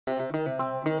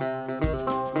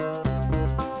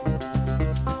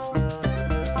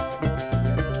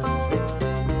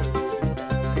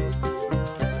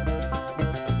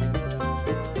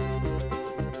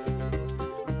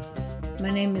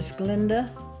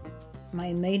Glenda.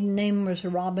 My maiden name was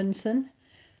Robinson.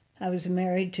 I was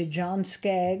married to John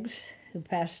Skaggs, who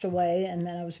passed away, and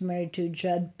then I was married to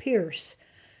Judd Pierce,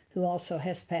 who also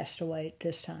has passed away at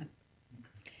this time.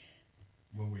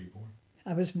 When were you born?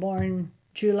 I was born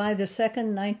July the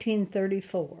 2nd,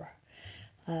 1934.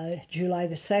 July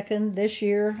the 2nd, this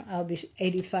year, I'll be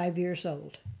 85 years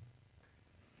old.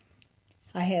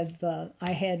 I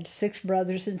had 6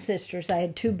 brothers and sisters. I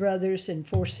had 2 brothers and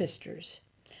 4 sisters.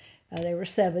 There were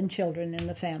 7 children in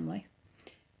the family.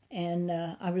 And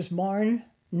I was born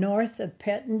north of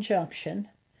Petton Junction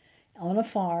on a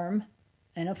farm,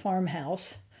 in a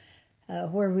farmhouse,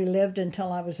 where we lived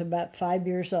until I was about 5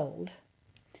 years old.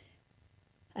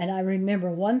 And I remember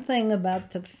one thing about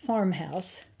the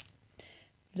farmhouse,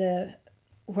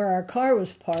 where our car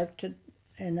was parked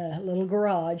in a little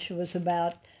garage was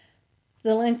about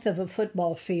the length of a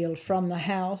football field from the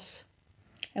house.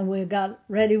 And we got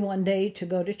ready one day to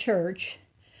go to church.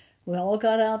 We all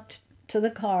got out to the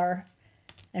car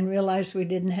and realized we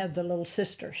didn't have the little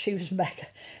sister. She was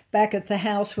back at the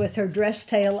house with her dress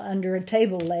tail under a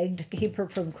table leg to keep her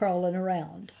from crawling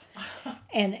around.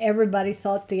 And everybody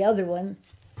thought the other one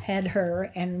had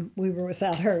her, and we were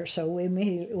without her, so we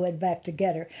immediately went back to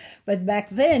get her. But back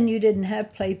then, you didn't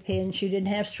have playpens, you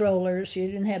didn't have strollers, you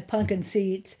didn't have pumpkin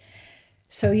seats.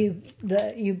 So you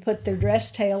put their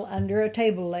dress tail under a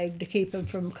table leg to keep them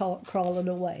from crawling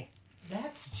away.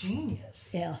 That's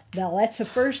genius. Yeah. Now, that's the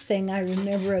first thing I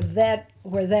remember of that,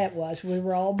 where that was. We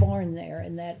were all born there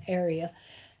in that area.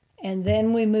 And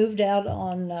then we moved out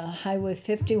on Highway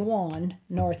 51,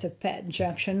 north of Patton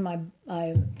Junction. My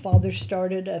father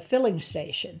started a filling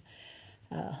station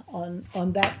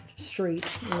on that street,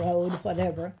 road,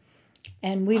 whatever.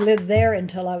 And we lived there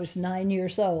until I was 9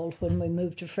 years old when we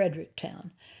moved to Fredericktown.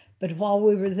 But while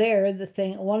we were there,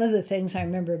 one of the things I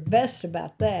remember best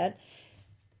about that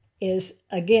is,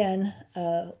 again,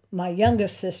 my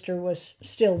youngest sister was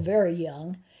still very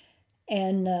young,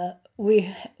 and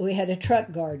we had a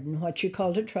truck garden, what you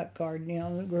called a truck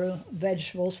garden. We grew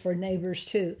vegetables for neighbors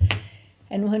too.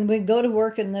 And when we'd go to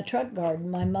work in the truck garden,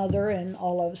 my mother and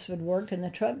all of us would work in the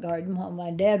truck garden while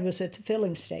my dad was at the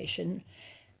filling station.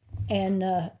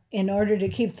 And in order to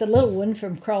keep the little one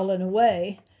from crawling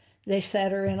away, they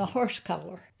sat her in a horse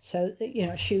collar. So,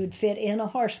 she would fit in a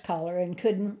horse collar and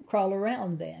couldn't crawl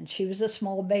around then. She was a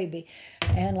small baby.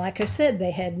 And like I said,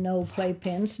 they had no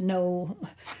playpens, no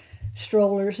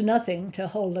strollers, nothing to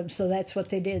hold them. So that's what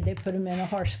they did. They put them in a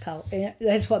horse collar.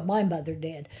 That's what my mother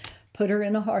did. Put her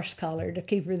in a horse collar to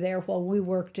keep her there while we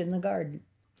worked in the garden.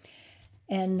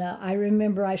 And I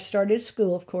remember I started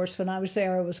school, of course. When I was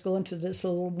there, I was going to this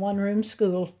little one-room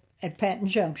school at Patton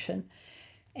Junction.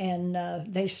 And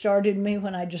they started me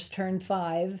when I just turned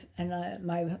 5. And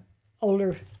my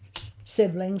older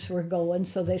siblings were going,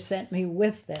 so they sent me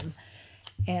with them.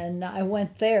 And I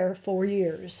went there 4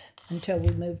 years until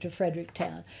we moved to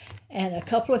Fredericktown. And a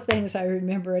couple of things I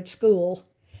remember at school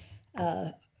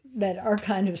that are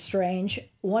kind of strange.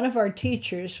 One of our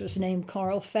teachers was named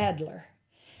Carl Fadler.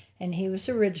 And he was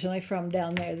originally from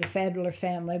down there, the Fadler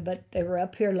family, but they were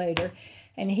up here later.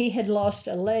 And he had lost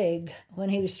a leg when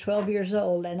he was 12 years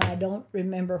old, and I don't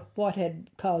remember what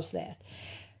had caused that.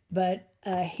 But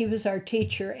he was our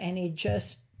teacher, and he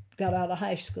just got out of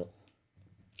high school.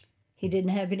 He didn't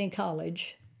have any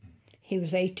college. He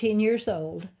was 18 years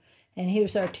old, and he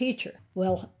was our teacher.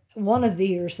 Well, one of the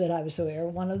years that I was there,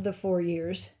 one of the 4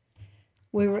 years,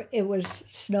 it was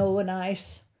snow and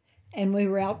ice, and we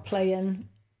were out playing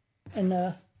in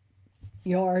the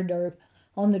yard or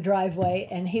on the driveway,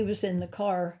 and he was in the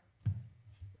car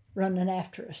running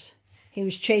after us. He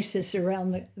was chasing us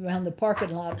around the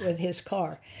parking lot with his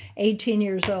car, 18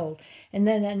 years old. And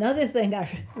then another thing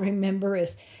I remember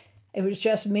is it was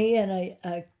just me and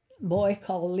a boy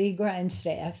called Lee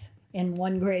Grindstaff in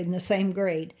the same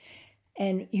grade.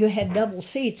 And you had double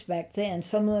seats back then.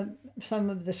 Some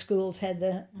of the schools had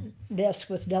the desk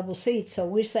with double seats, so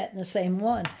we sat in the same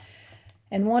one.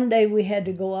 And one day we had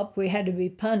to go up, we had to be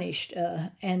punished.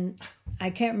 And I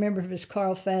can't remember if it was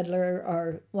Carl Fadler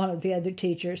or one of the other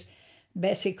teachers.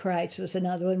 Bessie Kreitz was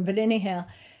another one. But anyhow,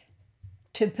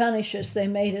 to punish us, they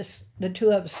made us, the 2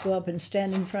 of us, go up and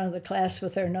stand in front of the class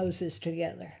with our noses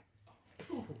together.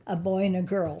 A boy and a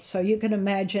girl. So you can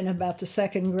imagine about the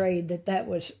 2nd grade that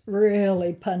was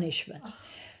really punishment.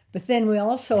 But then we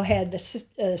also had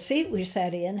the seat we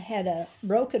sat in had a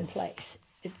broken place.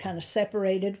 It kind of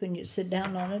separated when you sit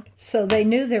down on it. So they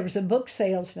knew there was a book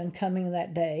salesman coming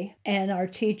that day. And our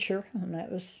teacher, and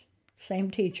that was the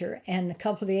same teacher, and a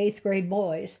couple of the 8th grade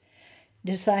boys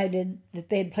decided that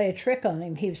they'd play a trick on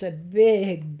him. He was a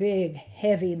big,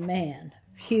 heavy man,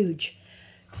 huge.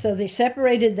 So they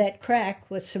separated that crack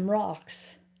with some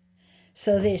rocks.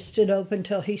 So they stood open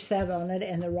till he sat on it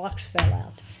and the rocks fell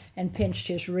out and pinched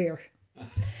his rear.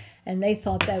 And they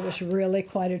thought that was really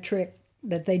quite a trick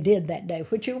that they did that day,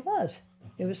 which it was.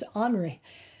 It was ornery.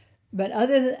 But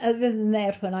other than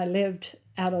that, when I lived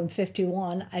out on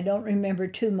 51, I don't remember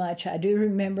too much. I do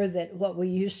remember that what we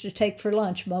used to take for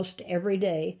lunch most every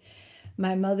day,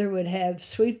 my mother would have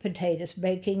sweet potatoes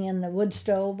baking in the wood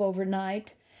stove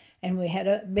overnight, and we had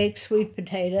a baked sweet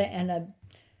potato and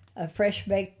a fresh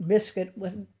baked biscuit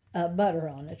with butter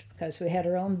on it, because we had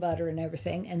our own butter and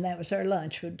everything, and that was our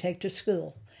lunch we'd take to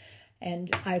school.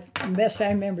 And best I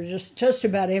remember, just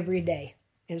about every day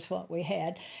is what we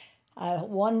had.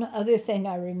 One other thing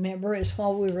I remember is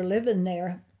while we were living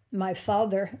there, my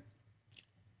father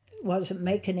wasn't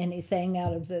making anything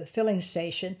out of the filling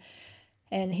station,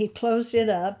 and he closed it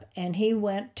up, and he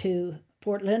went to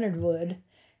Fort Leonard Wood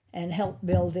and helped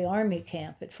build the Army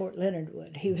camp at Fort Leonard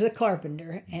Wood. He was a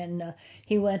carpenter, and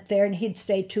he went there, and he'd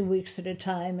stay 2 weeks at a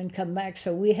time and come back,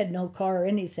 so we had no car or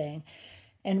anything.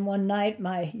 And one night,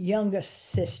 my youngest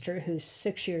sister, who's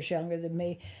 6 years younger than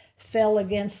me, fell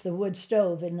against the wood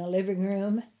stove in the living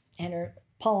room, and her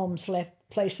palms left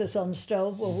places on the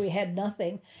stove where we had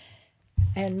nothing.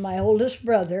 And my oldest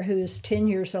brother, who is 10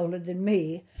 years older than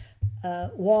me,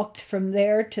 walked from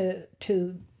there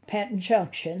to Patton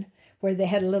Junction, where they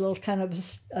had a little kind of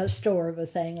a store of a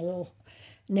thing, a little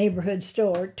neighborhood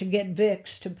store, to get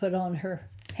Vicks to put on her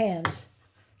hands,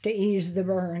 to ease the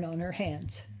burn on her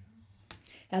hands.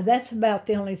 Now, that's about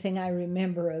the only thing I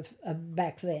remember of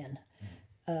back then.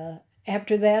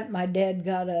 After that, my dad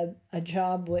got a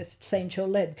job with St. Joe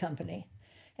Lead Company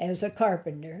as a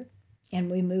carpenter, and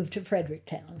we moved to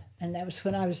Fredericktown. And that was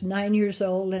when I was 9 years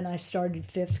old, and I started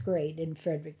 5th grade in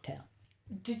Fredericktown.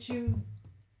 Did you,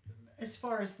 as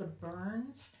far as the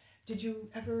burns, did you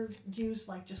ever use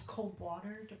like just cold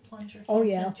water to plunge your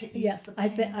hands in to ease the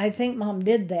pain? I think Mom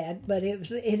did that, but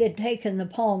it had taken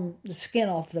the skin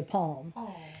off the palm.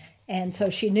 Oh. And so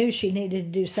she knew she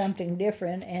needed to do something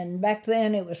different. And back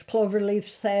then it was cloverleaf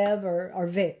salve or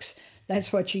Vicks.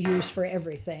 That's what you used for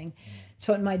everything.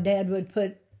 So my dad would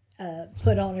put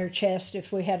on her chest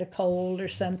if we had a cold or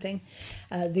something.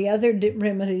 The other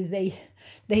remedy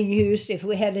they used, if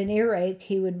we had an earache,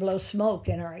 he would blow smoke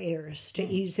in our ears to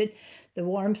ease it. The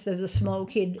warmth of the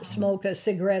smoke, he'd smoke a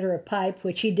cigarette or a pipe,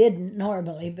 which he didn't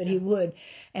normally, but he would,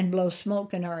 and blow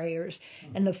smoke in our ears.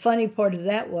 And the funny part of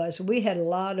that was we had a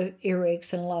lot of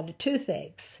earaches and a lot of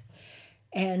toothaches.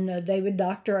 And they would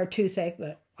doctor our toothache,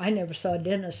 but I never saw a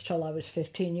dentist till I was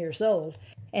 15 years old.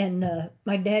 And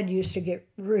my dad used to get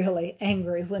really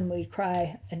angry when we'd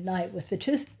cry at night with the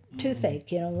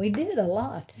toothache. We did a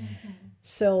lot.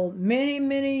 So many,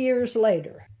 many years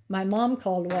later, my mom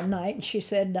called one night and she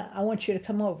said, I want you to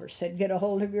come over. Said, get a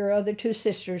hold of your other 2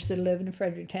 sisters that live in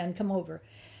Fredericktown, come over.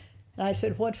 And I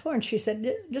said, what for? And she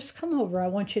said, just come over, I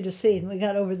want you to see. And we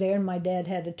got over there and my dad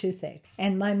had a toothache.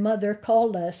 And my mother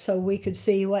called us so we could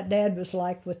see what Dad was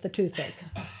like with the toothache.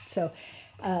 So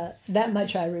that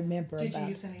much I remember about it. Did you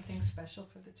use anything special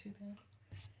for the toothache?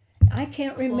 I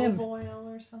can't remember. Clove oil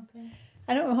or something?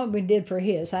 I don't know what we did for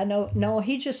his. I know, no,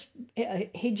 he just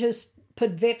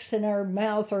put Vicks in her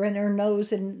mouth or in her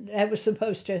nose, and that was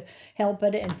supposed to help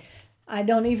it. And I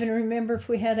don't even remember if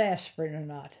we had aspirin or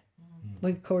not.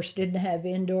 We, of course, didn't have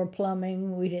indoor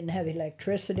plumbing. We didn't have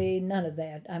electricity, none of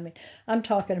that. I mean, I'm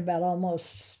talking about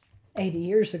almost 80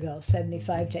 years ago,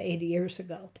 75 to 80 years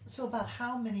ago. So about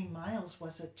how many miles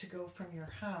was it to go from your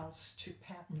house to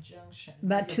Patton Junction?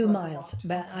 About 2 miles.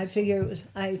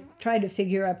 I tried to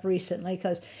figure up recently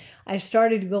because I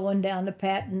started going down to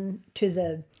Patton to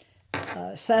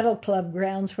the Saddle Club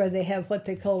grounds where they have what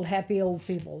they call Happy Old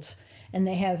Peoples. And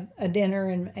they have a dinner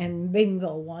and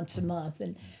bingo once a month.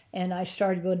 And I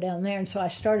started going down there. And so I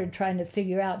started trying to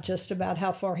figure out just about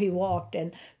how far he walked.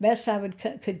 And best I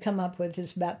could come up with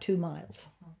is about 2 miles.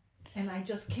 And I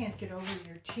just can't get over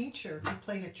your teacher who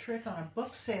played a trick on a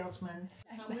book salesman.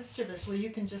 How mischievous. Well, you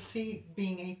can just see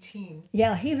being 18.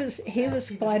 Yeah, he was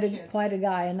quite a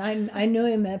guy. And I knew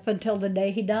him up until the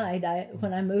day he died.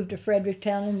 When I moved to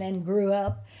Fredericktown and then grew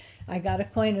up, I got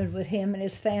acquainted with him and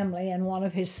his family, and one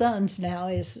of his sons now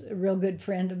is a real good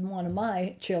friend of one of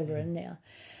my children now.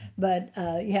 But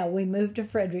we moved to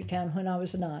Fredericktown when I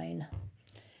was 9.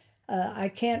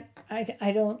 I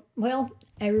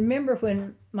remember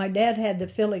when my dad had the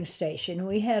filling station,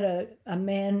 we had a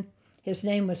man, his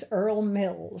name was Earl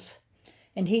Mills,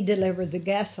 and he delivered the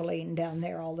gasoline down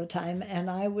there all the time, and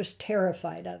I was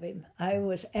terrified of him. I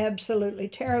was absolutely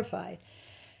terrified.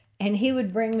 And he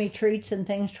would bring me treats and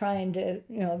things trying to,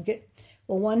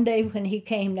 Well, one day when he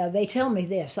came, now they tell me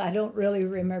this, I don't really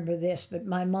remember this, but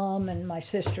my mom and my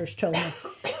sisters told me.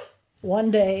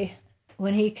 One day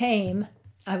when he came,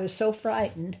 I was so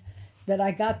frightened that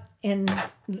I got in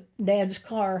Dad's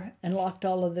car and locked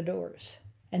all of the doors.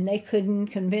 And they couldn't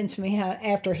convince me how,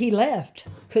 after he left,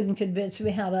 couldn't convince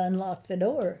me how to unlock the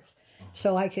doors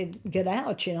so I could get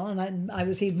out, you know, and I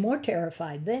was even more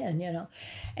terrified then, you know.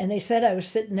 And they said I was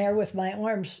sitting there with my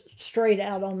arms straight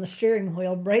out on the steering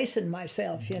wheel, bracing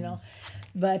myself, you know.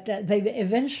 But they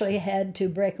eventually had to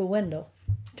break a window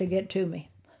to get to me.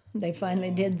 They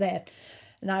finally did that.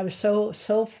 And I was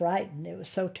so frightened. It was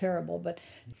so terrible.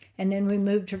 And then we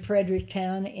moved to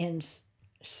Fredericktown in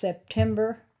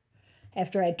September,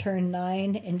 after I turned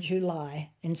 9 in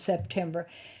July, in September.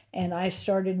 And I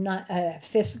started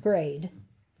 5th grade.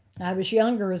 I was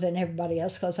younger than everybody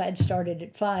else because I'd started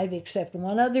at 5, except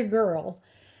one other girl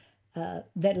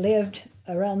that lived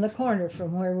around the corner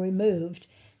from where we moved.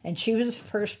 And she was the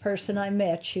first person I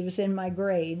met. She was in my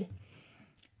grade.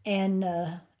 And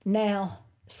now,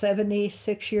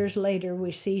 76 years later,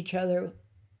 we see each other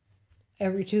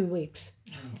every 2 weeks.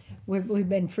 We've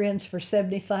been friends for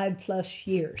 75 plus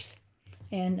years.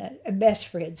 And best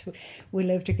friends. We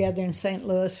lived together in St.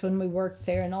 Louis when we worked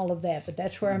there and all of that. But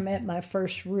that's where I met my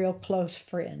first real close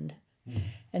friend.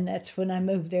 And that's when I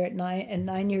moved there at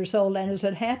 9 years old. And as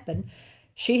it happened,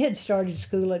 she had started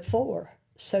school at 4.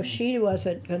 So she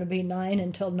wasn't going to be 9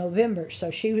 until November. So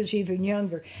she was even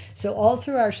younger. So all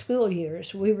through our school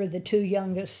years, we were the 2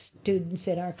 youngest students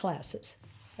in our classes.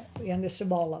 Youngest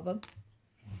of all of them.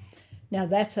 Now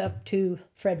that's up to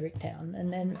Fredericktown.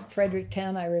 And then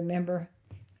Fredericktown, I remember,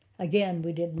 again,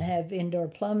 we didn't have indoor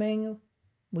plumbing.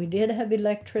 We did have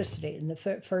electricity. And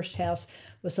the first house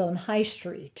was on High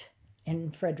Street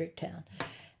in Fredericktown.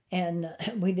 And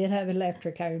we did have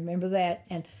electric, I remember that.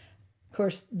 And of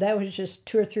course, that was just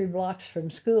 2 or 3 blocks from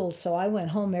school, so I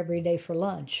went home every day for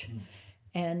lunch.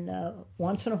 And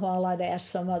once in a while, I'd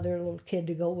ask some other little kid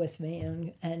to go with me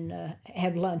and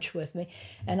have lunch with me.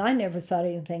 And I never thought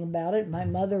anything about it. My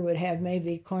mother would have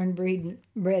maybe cornbread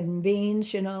and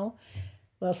beans, you know.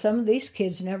 Well, some of these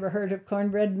kids never heard of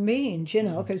cornbread and beans, you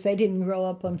know, because they didn't grow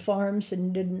up on farms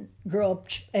and didn't grow up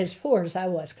as poor as I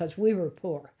was, because we were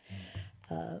poor.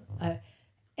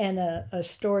 And a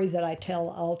story that I tell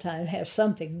all the time has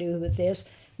something to do with this.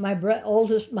 My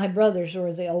brothers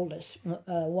were the oldest.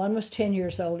 One was 10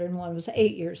 years older and one was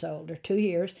 8 years older, 2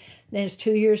 years. Then it's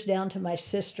 2 years down to my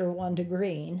sister, Wanda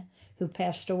Green, who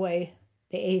passed away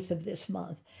the 8th of this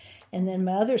month. And then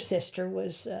my other sister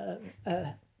was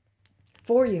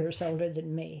 4 years older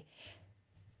than me.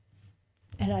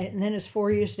 And then it's 4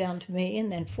 years down to me,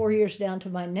 and then 4 years down to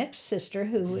my next sister,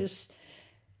 who was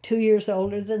 2 years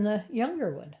older than the younger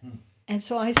one. And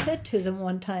so I said to them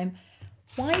one time,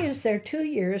 why is there 2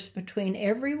 years between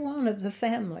every one of the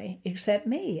family except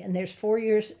me? And there's 4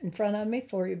 years in front of me,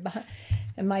 4 years behind.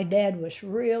 And my dad was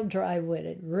real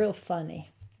dry-witted, real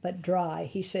funny, but dry.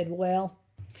 He said, well,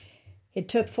 it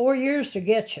took 4 years to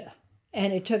get you,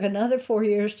 and it took another 4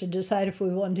 years to decide if we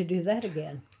wanted to do that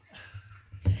again.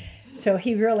 So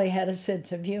he really had a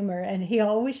sense of humor. And he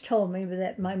always told me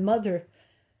that my mother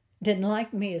didn't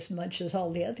like me as much as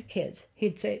all the other kids.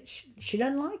 He'd say, she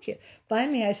doesn't like you.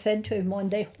 Finally, I said to him one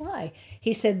day, why?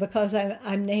 He said, because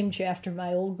I'm named you after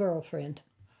my old girlfriend.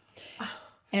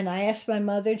 And I asked my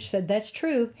mother, she said, that's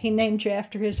true. He named you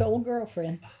after his old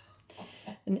girlfriend.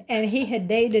 And he had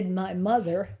dated my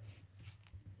mother.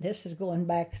 This is going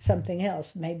back to something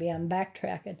else. Maybe I'm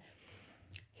backtracking.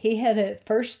 He had a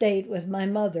first date with my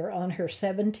mother on her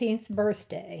 17th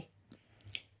birthday.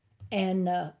 And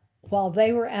while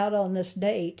they were out on this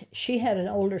date, she had an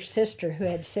older sister who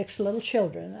had 6 little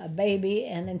children, a baby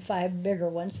and then 5 bigger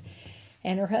ones.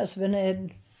 And her husband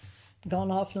had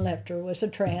gone off and left her, was a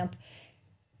tramp.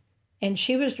 And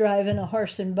she was driving a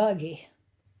horse and buggy.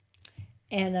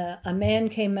 And a man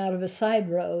came out of a side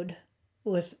road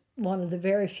with one of the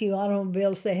very few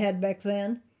automobiles they had back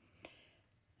then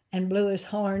and blew his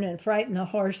horn and frightened the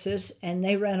horses. And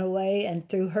they ran away and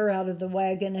threw her out of the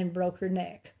wagon and broke her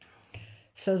neck.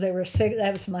 So there were 6,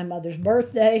 that was my mother's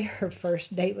birthday, her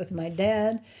first date with my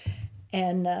dad,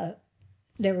 and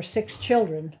there were 6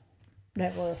 children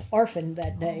that were orphaned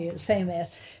that day, same as.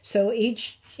 So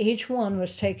each one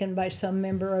was taken by some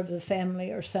member of the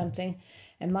family or something,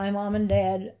 and my mom and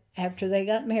dad, after they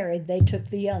got married, they took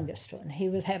the youngest one. He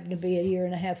happened to be a year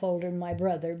and a half older than my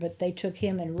brother, but they took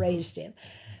him and raised him.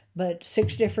 But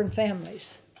 6 different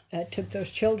families took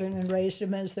those children and raised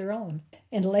them as their own.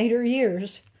 In later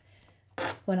years,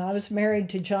 when I was married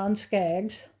to John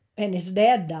Skaggs, and his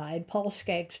dad died, Paul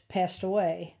Skaggs passed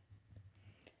away,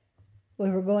 we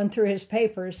were going through his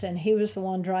papers, and he was the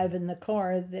one driving the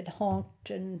car that honked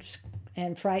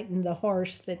and frightened the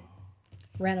horse that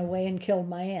ran away and killed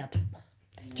my aunt.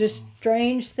 Just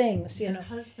strange things, you know. Your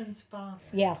husband's father.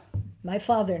 Yeah, my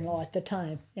father-in-law at the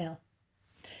time, yeah.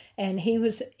 And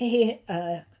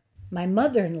my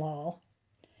mother-in-law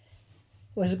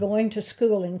was going to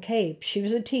school in Cape. She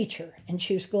was a teacher, and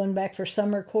she was going back for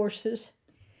summer courses.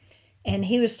 And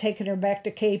he was taking her back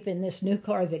to Cape in this new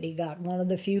car that he got, one of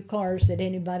the few cars that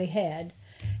anybody had.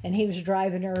 And he was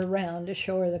driving her around to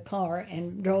show her the car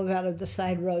and drove out of the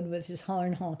side road with his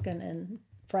horn honking and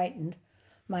frightened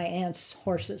my aunt's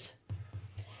horses.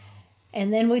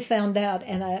 And then we found out,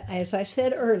 and as I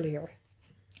said earlier,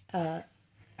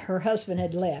 her husband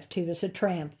had left. He was a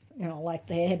tramp, you know, like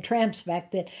they had tramps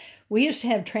back then. We used to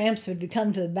have tramps who would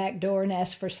come to the back door and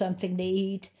ask for something to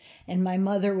eat, and my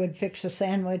mother would fix a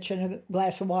sandwich and a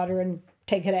glass of water and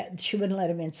take it out. She wouldn't let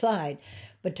him inside,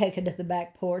 but take it to the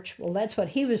back porch. Well, that's what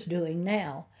he was doing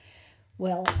now.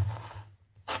 Well,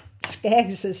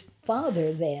 Skaggs'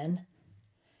 father then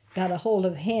got a hold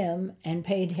of him and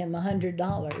paid him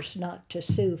 $100 not to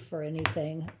sue for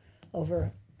anything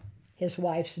over his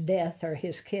wife's death or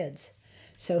his kids.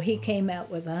 So he came out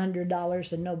with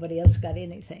 $100 and nobody else got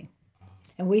anything.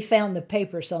 And we found the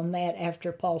papers on that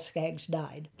after Paul Skaggs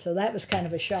died. So that was kind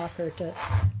of a shocker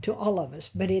to all of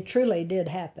us, but it truly did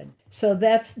happen. So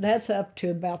that's up to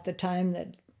about the time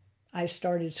that I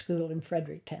started school in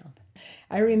Fredericktown.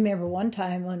 I remember one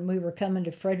time when we were coming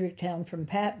to Fredericktown from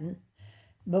Patton,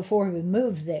 before we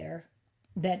moved there,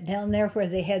 that down there where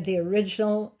they had the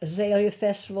original Azalea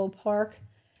Festival Park,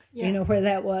 Yeah. you know where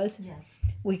that was? Yes.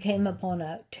 We came upon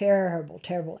a terrible,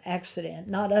 terrible accident.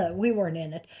 We weren't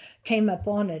in it. Came up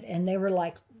on it, and they were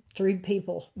like 3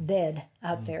 people dead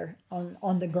out there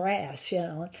on the grass, you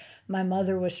know. My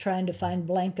mother was trying to find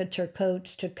blankets or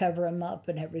coats to cover them up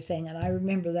and everything, and I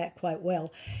remember that quite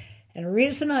well. And the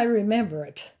reason I remember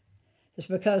it is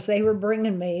because they were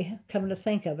bringing me, come to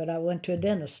think of it, I went to a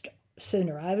dentist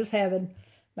sooner.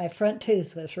 My front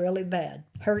tooth was really bad,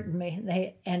 hurting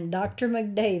me. And Dr.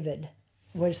 McDavid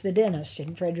was the dentist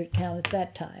in Fredericktown at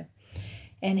that time.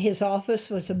 And his office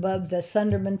was above the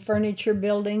Sunderman Furniture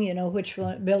Building, you know which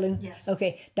one building? Yes.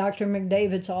 Okay, Dr.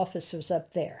 McDavid's office was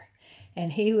up there.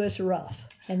 And he was rough.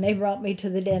 And they brought me to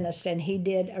the dentist, and he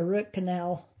did a root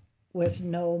canal with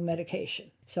no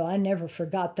medication. So I never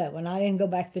forgot that one. I didn't go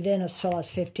back to the dentist till I was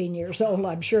 15 years old,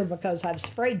 I'm sure, because I was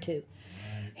afraid to.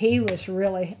 He was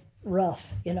really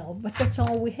rough, you know, but that's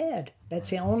all we had. That's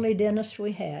the only dentist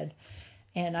we had.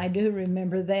 And I do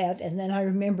remember that. And then I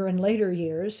remember in later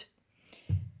years,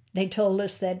 they told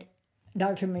us that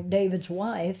Dr. McDavid's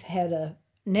wife had a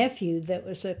nephew that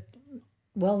was a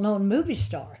well-known movie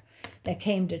star that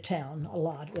came to town a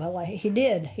lot. Well, he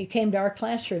did. He came to our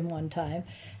classroom one time,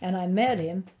 and I met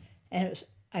him, and it was,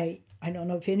 I don't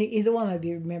know if either one of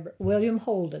you remember, William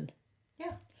Holden.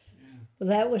 Yeah. Well,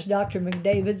 that was Dr.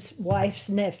 McDavid's wife's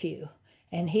nephew,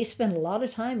 and he spent a lot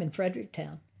of time in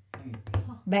Fredericktown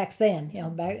back then, you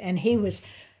know, and he was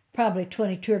probably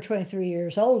 22 or 23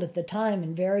 years old at the time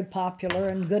and very popular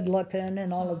and good looking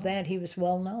and all of that. He was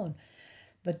well known.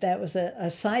 But that was a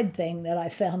side thing that I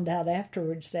found out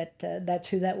afterwards, that that's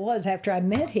who that was. After I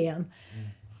met him,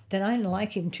 then I didn't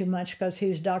like him too much because he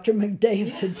was Dr.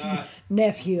 McDavid's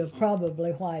nephew,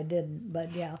 probably why I didn't,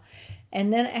 but yeah.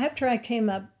 And then after I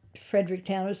came up to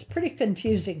Fredericktown, it was pretty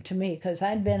confusing to me because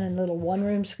I'd been in a little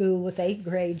one-room school with 8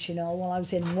 grades, you know. Well, I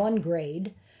was in 1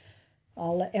 grade.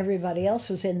 Everybody else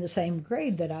was in the same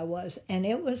grade that I was, and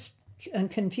it was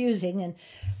confusing. And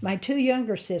my 2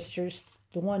 younger sisters,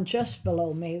 the one just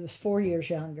below me, who was 4 years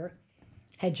younger,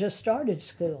 had just started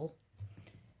school.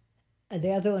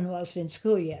 The other one wasn't in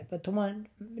school yet, but the one,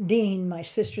 Dean, my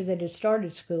sister that had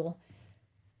started school,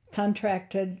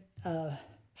 contracted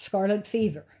scarlet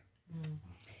fever.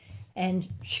 And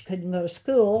she couldn't go to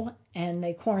school, and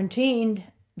they quarantined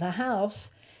the house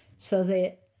so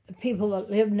that the people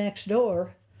that lived next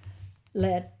door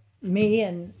let me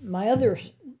and my other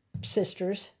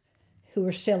sisters, who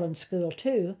were still in school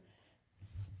too,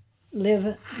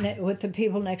 live with the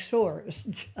people next door. It was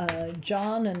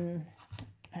John and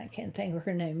I can't think of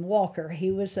her name, Walker.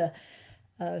 He was a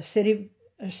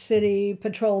city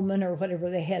patrolman or whatever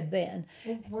they had then.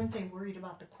 Well, weren't they worried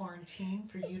about the quarantine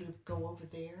for you to go over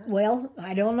there? Well,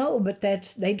 I don't know, but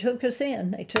they took us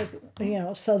in. They took, you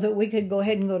know, so that we could go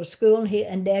ahead and go to school,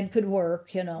 and Dad could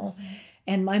work, you know,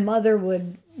 and my mother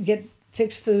would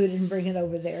fix food and bring it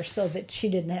over there so that she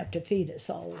didn't have to feed us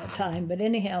all the time. But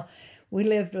anyhow, we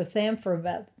lived with them for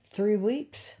about 3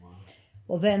 weeks. Wow.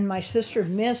 Well, then my sister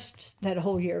missed that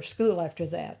whole year of school after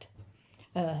that.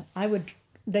 I would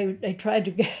they tried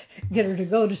to get her to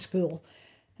go to school.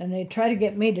 And they tried to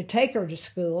get me to take her to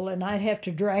school, and I'd have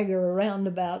to drag her around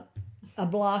about a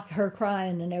block, her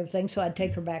crying and everything, so I'd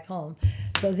take her back home.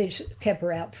 So they just kept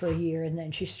her out for a year, and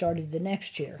then she started the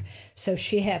next year. So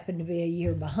she happened to be a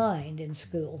year behind in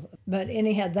school. But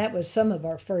anyhow, that was some of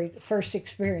our first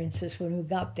experiences when we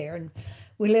got there. And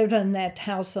we lived on that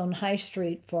house on High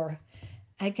Street for,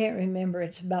 I can't remember,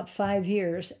 it's about 5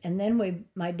 years. And then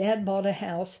my dad bought a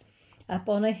house up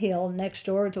on a hill next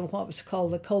door to what was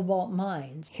called the cobalt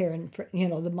mines here in,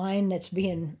 the mine that's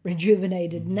being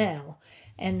rejuvenated now.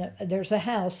 And there's a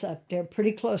house up there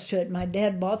pretty close to it. My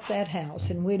dad bought that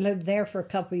house, and we lived there for a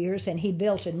couple of years, and he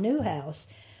built a new house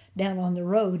down on the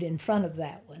road in front of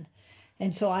that one.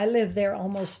 And so I lived there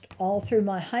almost all through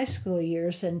my high school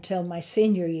years until my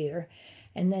senior year.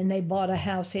 And then they bought a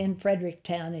house in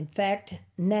Fredericktown. In fact,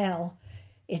 now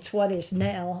it's what is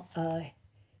now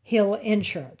Hill's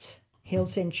Insurance.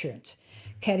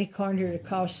 Catty cornered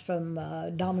across from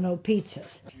Domino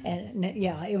Pizzas. And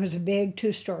yeah, it was a big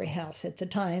 2-story house at the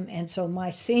time. And so my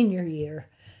senior year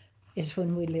is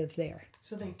when we lived there.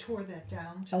 So they tore that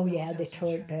down? Oh yeah, they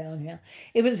tore it down, yeah.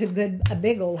 It was a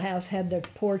big old house, had the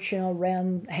porch,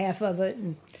 around half of it.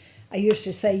 And I used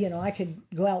to say, I could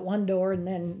go out one door and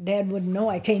then Dad wouldn't know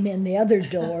I came in the other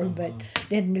door, but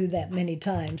didn't do that many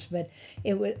times. But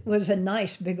it was a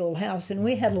nice big old house, and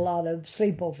we had a lot of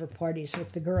sleepover parties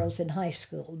with the girls in high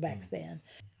school back then.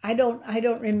 I don't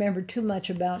remember too much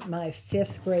about my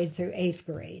 5th grade through 8th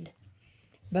grade,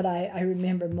 but I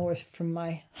remember more from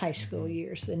my high school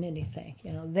years than anything.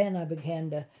 Then I began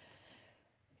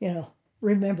to,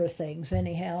 remember things.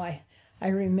 Anyhow, I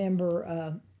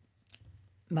remember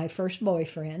my first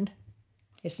boyfriend.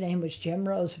 His name was Jim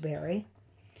Roseberry.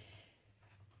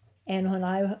 And when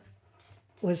I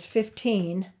was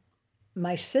 15,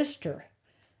 my sister,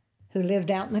 who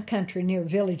lived out in the country near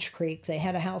Village Creek, they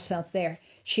had a house out there,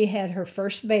 she had her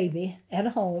first baby at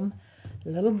home, a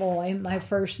little boy, my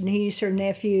first niece or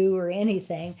nephew or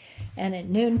anything. And at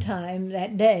noontime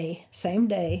that day, same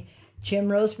day, Jim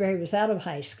Roseberry was out of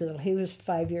high school. He was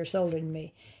 5 years older than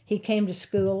me. He came to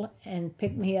school and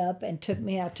picked me up and took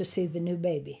me out to see the new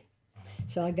baby.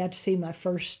 So I got to see my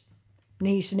first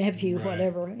niece, nephew, right.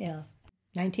 Whatever, yeah.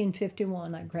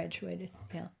 1951 I graduated,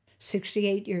 yeah.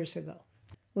 68 years ago.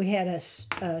 We had a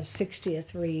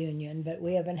 60th reunion, but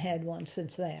we haven't had one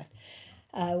since that.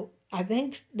 I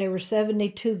think there were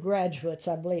 72 graduates,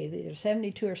 I believe, either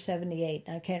 72 or 78,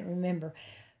 I can't remember.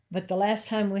 But the last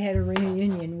time we had a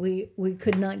reunion, we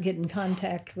could not get in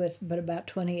contact with but about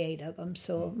 28 of them,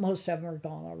 so most of them are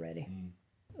gone already.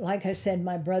 Like I said,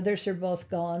 my brothers are both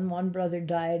gone. One brother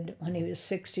died when he was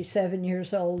 67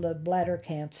 years old of bladder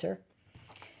cancer.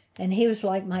 And he was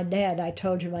like my dad. I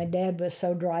told you my dad was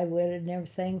so dry-witted and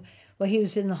everything. Well, he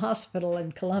was in the hospital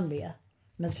in Columbia,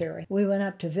 Missouri. We went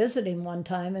up to visit him one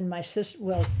time, and my sister,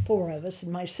 4 of us,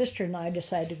 and my sister and I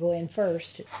decided to go in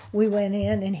first. We went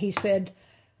in, and he said,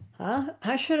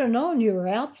 I should have known you were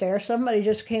out there. Somebody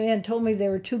just came in and told me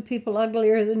there were 2 people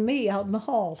uglier than me out in the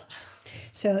hall.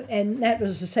 So, and that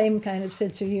was the same kind of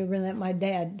sense of humor that my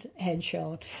dad had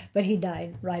shown. But he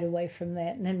died right away from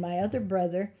that. And then my other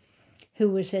brother, who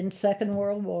was in Second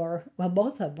World War, well,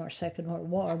 both of them were Second World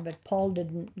War, but Paul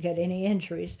didn't get any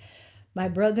injuries. My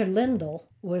brother Lyndall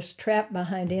was trapped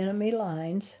behind enemy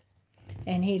lines,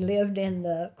 and he lived in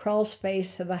the crawl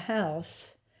space of a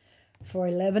house for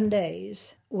 11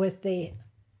 days with the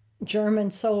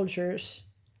German soldiers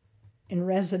in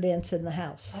residence in the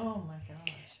house. Oh, my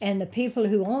gosh. And the people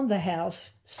who owned the house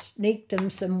sneaked him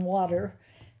some water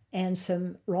and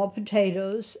some raw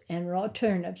potatoes and raw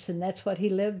turnips, and that's what he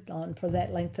lived on for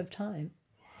that length of time.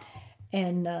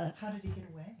 And how did he get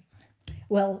away?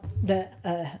 Well, the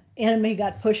enemy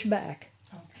got pushed back,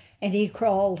 and he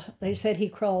crawled, they said he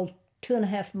crawled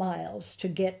 2.5 miles to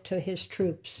get to his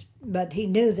troops, but he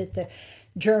knew that the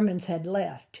Germans had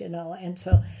left, and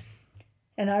so,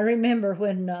 and I remember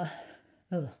when,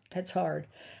 that's hard,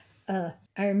 I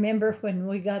remember when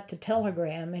we got the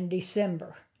telegram in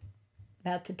December,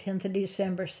 about the 10th of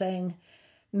December, saying,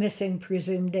 missing,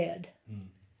 presumed dead.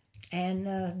 And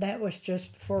that was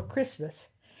just before Christmas.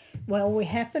 Well, we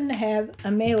happened to have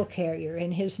a mail carrier,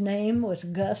 and his name was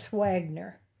Gus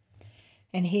Wagner.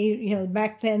 And he,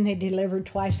 back then they delivered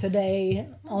twice a day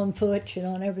on foot,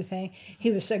 and everything. He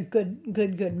was a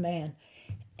good man.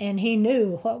 And he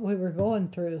knew what we were going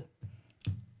through.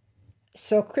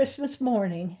 So Christmas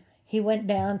morning, he went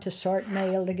down to sort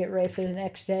mail to get ready for the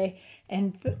next day,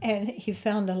 and he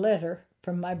found a letter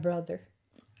from my brother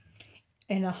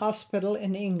in a hospital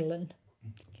in England.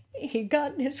 He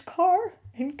got in his car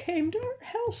and came to our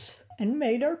house and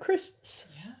made our Christmas.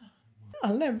 Yeah.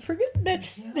 I'll never forget.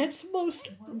 That's the most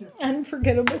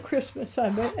unforgettable Christmas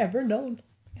I've ever known.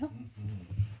 Yeah.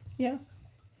 Yeah.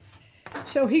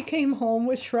 So he came home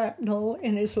with shrapnel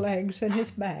in his legs and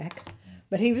his back,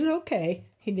 but he was okay.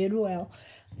 He did well.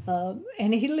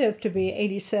 And he lived to be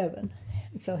 87.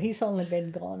 So he's only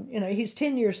been gone, he's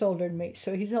 10 years older than me,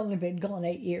 so he's only been gone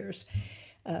 8 years.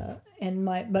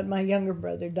 But my younger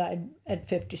brother died at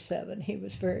 57. He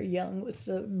was very young with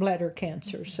the bladder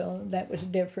cancer, so that was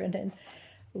different, and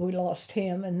we lost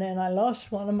him. And then I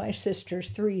lost one of my sisters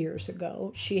 3 years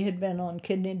ago. She had been on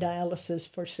kidney dialysis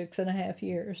for 6.5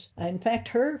 years. In fact,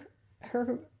 her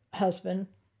husband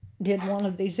did one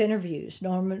of these interviews,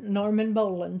 Norman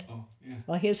Boland. Oh, yeah.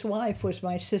 Well, his wife was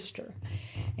my sister,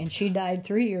 and she died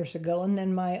 3 years ago. And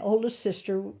then my oldest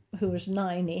sister, who was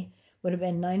 90, would have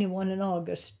been 91 in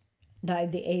August,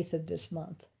 died the 8th of this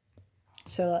month.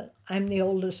 So I'm the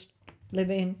oldest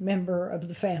living member of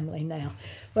the family now.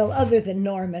 Well, other than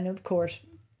Norman, of course,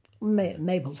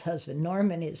 Mabel's husband.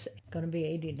 Norman is going to be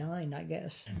 89, I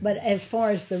guess. But as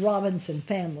far as the Robinson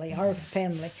family, our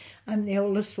family, I'm the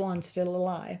oldest one still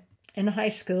alive. In high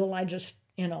school, I just,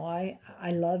 I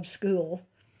loved school.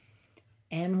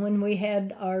 And when we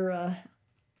had our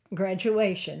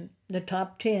graduation, the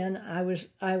top 10, I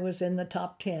was in the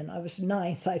top 10. I was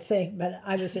 9th, I think, but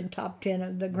I was in top 10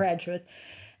 of the graduate.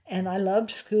 And I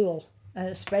loved school,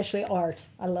 especially art.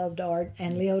 I loved art.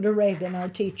 And Leota Reagan, our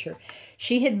teacher,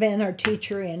 she had been our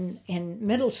teacher in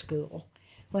middle school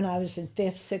when I was in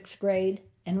 5th, 6th grade.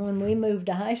 And when we moved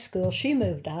to high school, she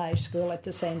moved to high school at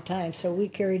the same time. So we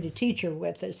carried a teacher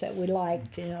with us that we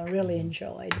liked, really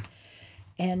enjoyed.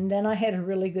 And then I had a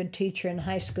really good teacher in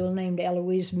high school named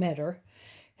Eloise Metter,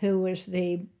 who was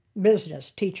the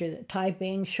business teacher,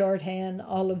 typing, shorthand,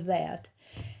 all of that.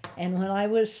 And when I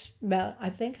was I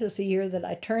think it was the year that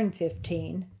I turned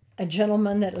 15, a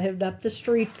gentleman that lived up the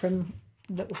street from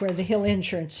where the Hill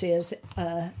Insurance is,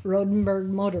 Rodenberg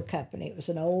Motor Company. It was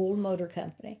an old motor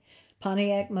company,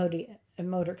 Pontiac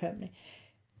Motor Company.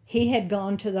 He had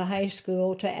gone to the high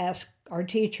school to ask our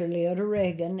teacher, Leota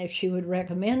Reagan, if she would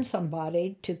recommend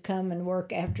somebody to come and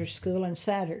work after school on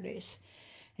Saturdays.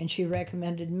 And she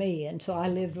recommended me, and so I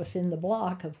lived within the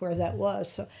block of where that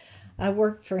was. So I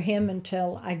worked for him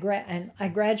until I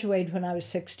graduated when I was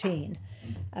 16.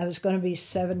 I was going to be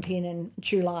 17 in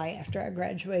July after I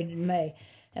graduated in May.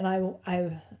 And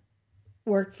I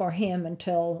worked for him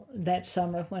until that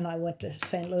summer when I went to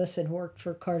St. Louis and worked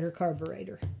for Carter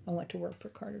Carburetor. I went to work for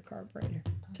Carter Carburetor.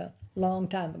 So long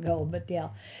time ago, but yeah,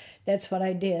 that's what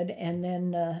I did. And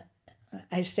then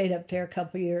I stayed up there a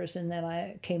couple of years, and then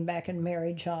I came back and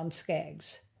married John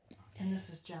Skaggs. And this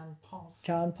is John Paul Skaggs.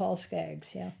 John Paul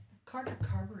Skaggs, yeah. Carter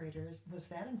Carburetor, was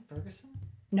that in Ferguson?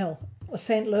 No. Well,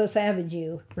 St. Louis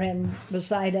Avenue ran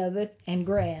beside of it, and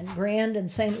Grand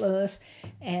and St. Louis,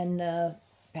 and the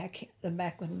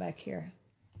back one back here.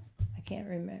 I can't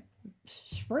remember.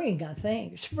 Sprigg,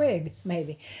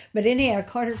 maybe. But anyhow,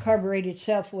 Carter Carburetor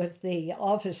itself, with the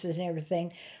offices and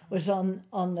everything, was on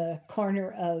the corner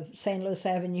of St. Louis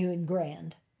Avenue and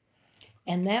Grand.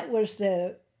 And that was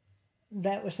the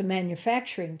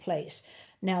manufacturing place.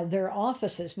 Now, their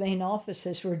main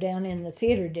offices, were down in the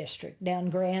theater district, down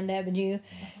Grand Avenue,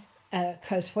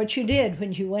 because what you did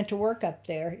when you went to work up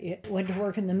there, you went to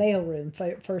work in the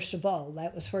mailroom, first of all.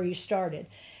 That was where you started.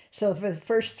 So for the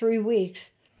first 3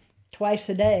 weeks, twice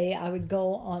a day, I would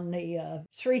go on the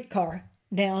streetcar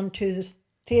down to the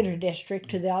theater district,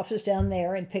 to the office down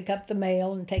there, and pick up the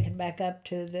mail and take it back up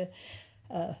to the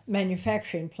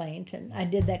manufacturing plant. And I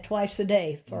did that twice a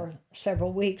day for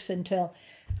several weeks until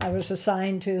I was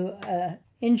assigned to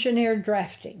engineer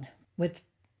drafting with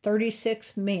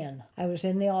 36 men. I was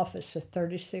in the office with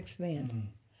 36 men. Mm-hmm.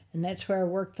 And that's where I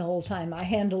worked the whole time. I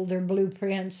handled their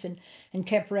blueprints and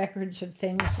kept records of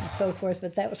things and so forth.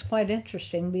 But that was quite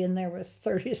interesting, being there with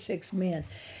 36 men.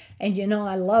 And,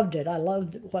 I loved it. I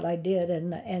loved what I did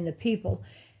and the people.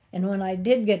 And when I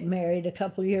did get married a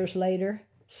couple of years later,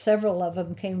 several of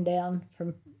them came down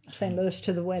from St. Louis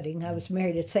to the wedding. I was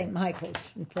married at St.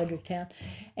 Michael's in Fredericktown.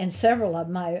 And several of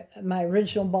my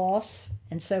original boss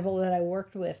and several that I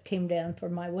worked with came down for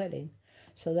my wedding.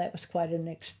 So that was quite an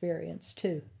experience,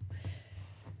 too.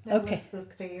 Now, okay. Was the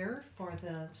fare for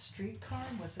the streetcar,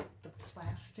 was it the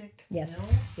plastic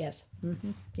mills? Yes.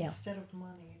 Mm-hmm. Yeah. Instead of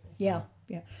money. Yeah.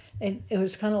 And it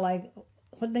was kind of like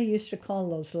what they used to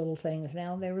call those little things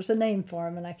now. There was a name for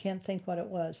them, and I can't think what it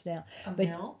was now.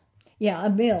 Mill? Yeah, a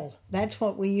mill. That's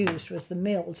what we used, was the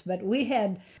mills. But we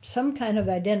had some kind of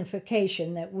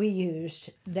identification that we used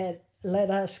that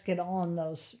let us get on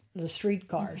the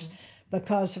streetcars. Mm-hmm.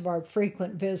 because of our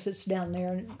frequent visits down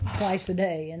there twice a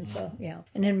day. And so, yeah.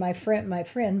 And then my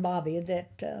friend Bobby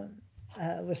that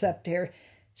was up there,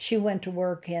 she went to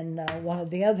work in one of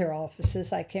the other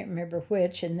offices, I can't remember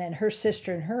which, and then her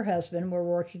sister and her husband were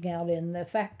working out in the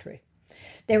factory.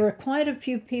 There were quite a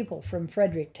few people from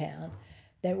Fredericktown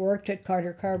that worked at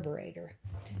Carter Carburetor.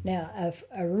 Now,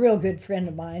 a real good friend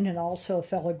of mine and also a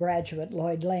fellow graduate,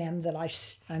 Lloyd Lamb, that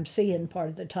I'm seeing part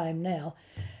of the time now,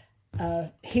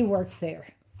 he worked there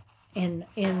in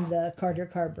the Carter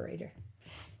Carburetor.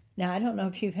 Now, I don't know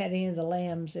if you've had any of the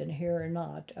Lambs in here or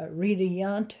not.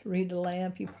 Rita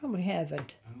Lamb, you probably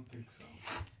haven't. I don't think so.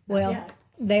 Well,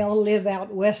 they all live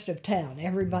out west of town,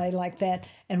 everybody like that.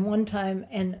 And one time,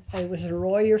 and it was the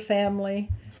Royer family,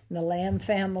 and the Lamb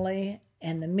family,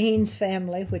 and the Means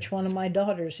family, which one of my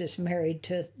daughters is married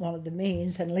to one of the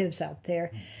Means and lives out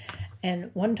there.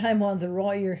 And one time one of the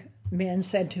Royer men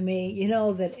said to me, you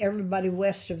know that everybody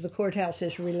west of the courthouse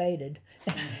is related.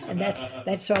 And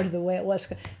that's sort of the way it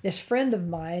was. This friend of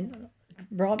mine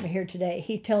brought me here today.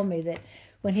 He told me that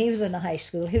when he was in high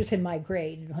school, he was in my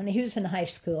grade, when he was in high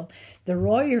school, the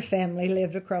Royer family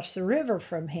lived across the river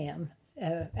from him,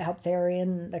 out there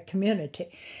in the community.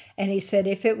 And he said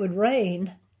if it would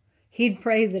rain, he'd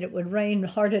pray that it would rain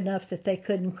hard enough that they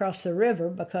couldn't cross the river,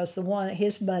 because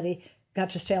his buddy got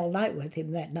to stay all night with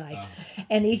him that night.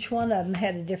 And each one of them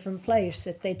had a different place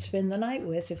that they'd spend the night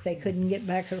with if they couldn't get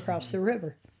back across the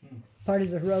river. Part of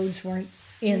the roads weren't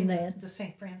in that. The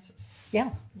St. Francis.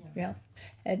 Yeah.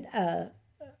 And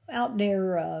out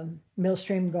near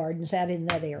Millstream Gardens, out in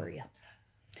that area.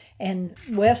 And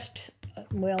west,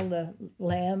 the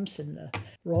Lambs and the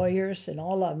Royers and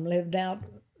all of them lived out,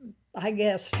 I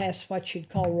guess, past what you'd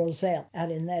call Roselle,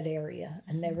 out in that area.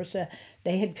 And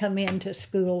they had come into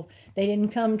school. They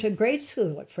didn't come to grade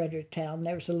school at Fredericktown.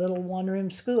 There was a little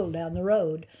one-room school down the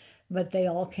road, but they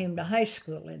all came to high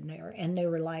school in there. And they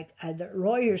were like, the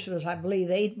Royers was, I believe,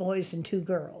 8 boys and 2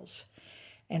 girls.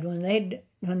 And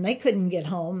when they couldn't get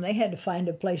home, they had to find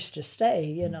a place to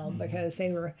stay, because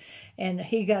they were, and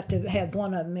he got to have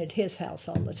one of them at his house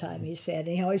all the time, he said.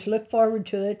 And he always looked forward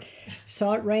to it,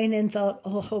 saw it rain and thought,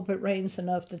 oh, hope it rains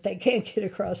enough that they can't get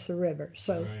across the river.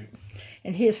 So, right.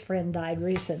 And his friend died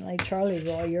recently, Charlie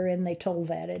Royer, and they told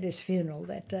that at his funeral,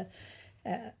 that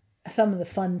some of the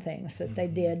fun things that they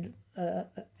did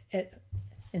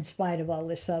in spite of all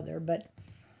this other. But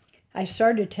I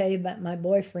started to tell you about my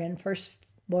first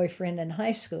boyfriend in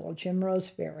high school, Jim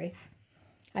Roseberry.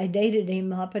 I dated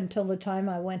him up until the time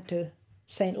I went to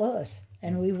St. Louis,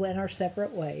 and we went our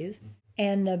separate ways.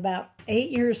 And about 8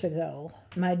 years ago,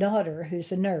 my daughter,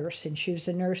 who's a nurse, and she was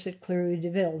a nurse at Cleary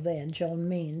DeVille then, Joan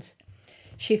Means,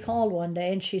 she called one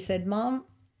day and she said, Mom,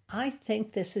 I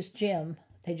think this is Jim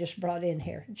they just brought in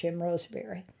here, Jim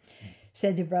Roseberry.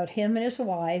 Said they brought him and his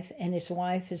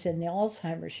wife is in the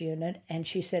Alzheimer's unit, and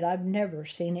she said, I've never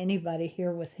seen anybody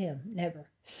here with him, never.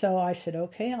 So I said,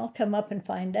 okay, I'll come up and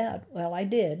find out. Well, I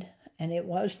did, and it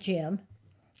was Jim,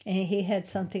 and he had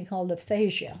something called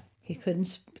aphasia. He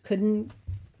couldn't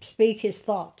speak his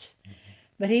thoughts,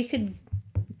 but he could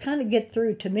kind of get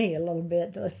through to me a little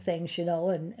bit with things,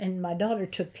 and my daughter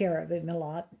took care of him a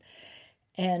lot.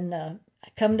 And I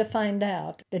come to find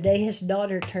out, the day his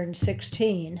daughter turned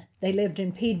 16, they lived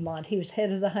in Piedmont. He was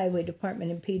head of the highway department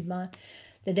in Piedmont.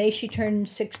 The day she turned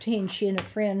 16, she and a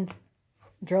friend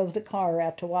drove the car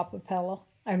out to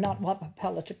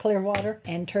to Clearwater,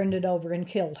 and turned it over and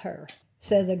killed her.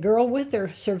 So the girl with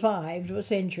her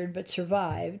was injured, but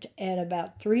survived. And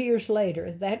about 3 years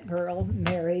later, that girl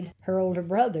married her older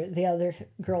brother, the other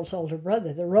girl's older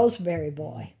brother, the Roseberry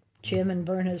boy, Jim and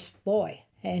Verna's boy.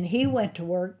 And he went to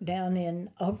work down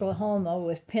in Oklahoma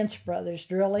with Pence Brothers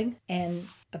drilling, and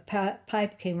a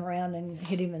pipe came around and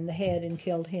hit him in the head and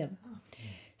killed him.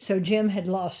 So Jim had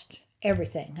lost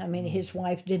everything. I mean, his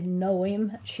wife didn't know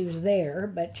him. She was there,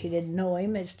 but she didn't know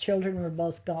him. His children were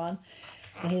both gone.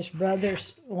 And his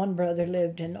one brother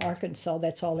lived in Arkansas.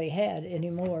 That's all he had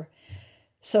anymore.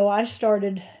 So I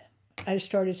started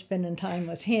spending time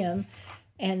with him,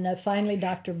 and finally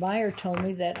Dr. Beyer told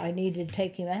me that I needed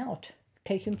to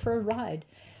take him for a ride.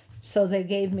 So they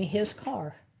gave me his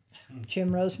car,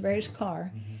 Jim Roseberry's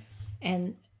car,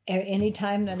 and any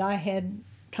time that I had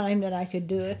time that I could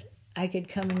do it, I could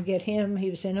come and get him. He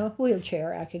was in a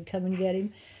wheelchair. I could come and get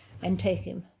him and take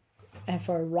him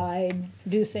for a ride,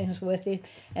 do things with him,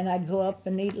 and I'd go up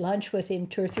and eat lunch with him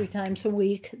 2 or 3 times a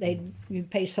week. You'd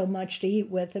pay so much to eat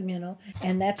with him,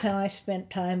 and that's how I spent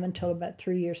time until about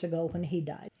 3 years ago when he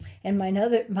died. And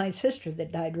my sister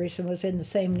that died recently was in the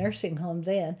same nursing home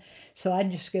then, so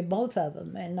I'd just get both of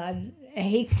them, and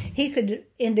he could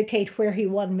indicate where he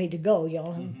wanted me to go,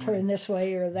 turn this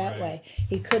way or that way.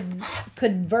 He couldn't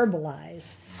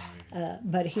verbalize.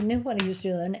 But he knew what he was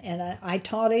doing, and I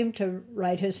taught him to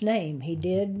write his name. He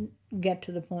did get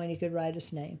to the point he could write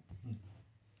his name.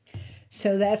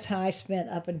 So that's how I spent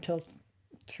up until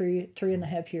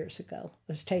 3.5 years ago,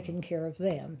 was taking care of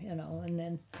them,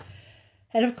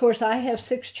 and of course I have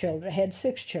 6 children, had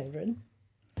 6 children.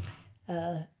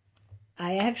 I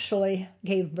actually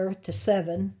gave birth to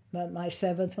 7, but my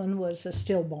 7th one was a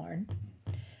stillborn.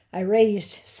 I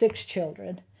raised 6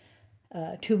 children.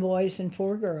 2 boys and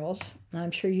 4 girls.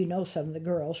 I'm sure you know some of the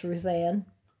girls. Ruth Ann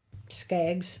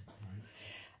Skaggs.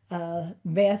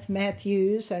 Beth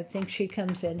Matthews, I think she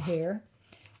comes in here.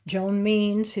 Joan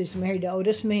Means, who's married to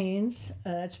Otis Means.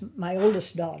 That's my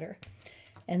oldest daughter.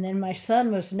 And then my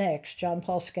son was next, John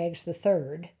Paul Skaggs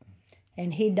III.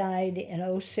 And he died in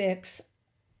 2006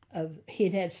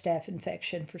 he'd had staph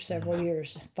infection for several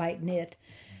years, fighting it.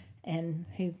 And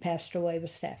he passed away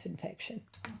with staph infection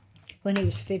when he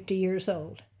was 50 years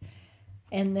old.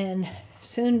 And then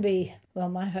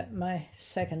my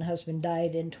second husband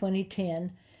died in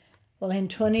 2010. Well, in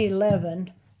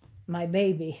 2011, my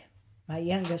baby, my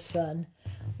youngest son,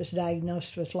 was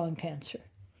diagnosed with lung cancer.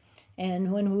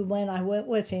 And when I went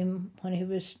with him when he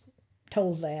was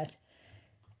told that.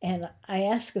 And I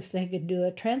asked if they could do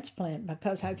a transplant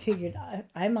because I figured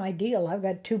I'm ideal. I've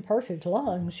got 2 perfect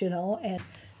lungs, and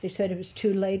they said it was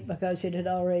too late because it had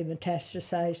already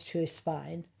metastasized to his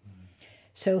spine.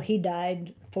 So he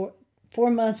died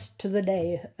 4 months to the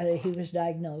day he was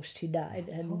diagnosed. He died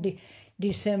in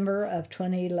December of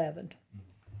 2011.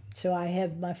 So I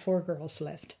have my 4 girls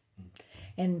left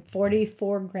and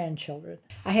 44 grandchildren.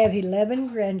 I have 11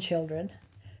 grandchildren,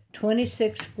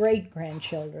 26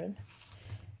 great-grandchildren,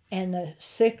 and the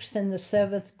 6th and the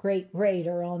 7th great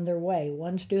are on their way.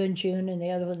 One's due in June and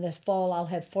the other one this fall. I'll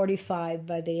have 45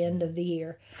 by the end of the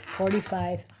year,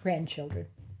 45 grandchildren.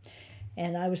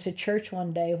 And I was at church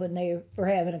one day when they were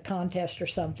having a contest or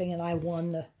something, and I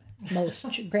won the most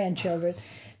grandchildren.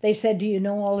 They said, "Do you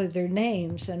know all of their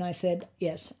names?" And I said,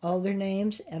 "Yes, all their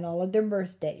names and all of their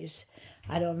birthdays.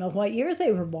 I don't know what year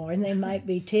they were born. They might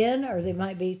be 10 or they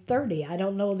might be 30. I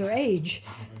don't know their age,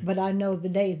 but I know the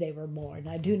day they were born.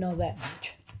 I do know that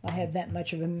much. I have that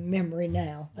much of a memory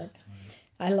now. But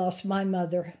I lost my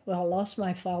mother. Well, I lost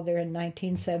my father in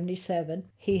 1977.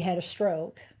 He had a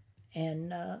stroke,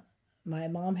 and my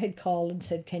mom had called and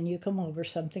said, "Can you come over?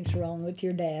 Something's wrong with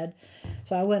your dad."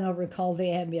 So I went over and called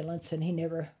the ambulance, and he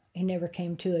never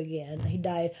came to again. He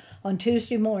died on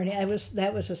Tuesday morning.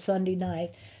 That was a Sunday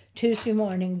night. Tuesday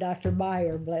morning, Dr.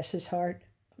 Beyer, bless his heart,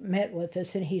 met with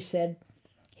us, and he said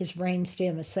his brain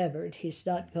stem is severed. He's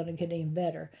not going to get any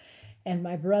better. And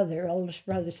my oldest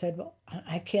brother, said, "Well,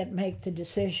 I can't make the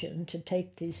decision to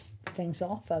take these things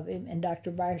off of him." And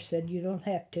Dr. Beyer said, "You don't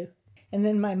have to." And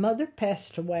then my mother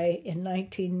passed away in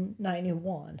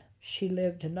 1991. She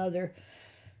lived another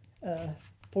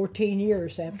 14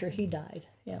 years after he died.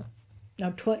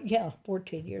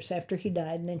 14 years after he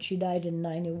died, and then she died in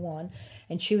 91,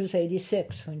 and she was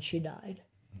 86 when she died.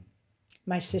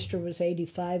 My sister was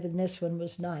 85, and this one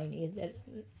was 90.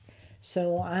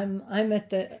 So I'm at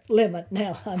the limit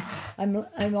now.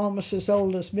 I'm almost as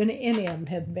old as any of them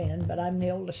have been, but I'm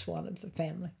the oldest one of the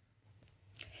family.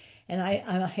 And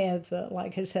I have,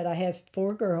 like I said, I have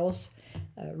 4 girls,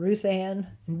 Ruth Ann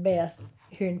and Beth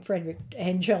here in Frederick,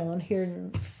 and Joan here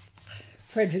in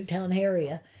Fredericktown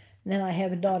area. And then I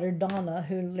have a daughter, Donna,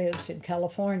 who lives in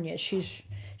California. She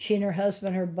and her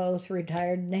husband are both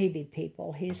retired Navy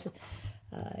people.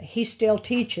 He still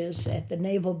teaches at the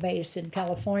naval base in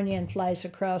California and flies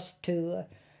across to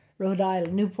Rhode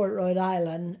Island, Newport, Rhode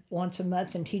Island, once a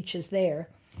month and teaches there.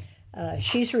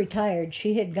 She's retired.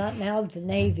 She had gotten out of the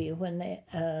Navy when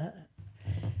the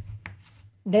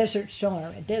Desert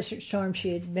Storm,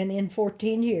 she had been in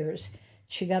 14 years.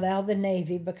 She got out of the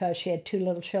Navy because she had 2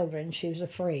 little children. She was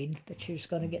afraid that she was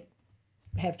going to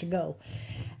have to go.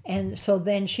 And so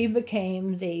then she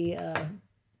became the, I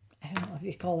don't know if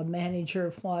you call it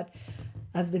manager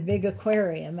of the big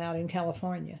aquarium out in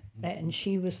California. And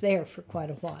she was there for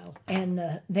quite a while.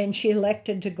 And then she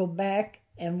elected to go back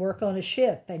and work on a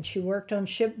ship. And she worked on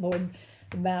shipboard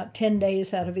about 10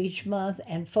 days out of each month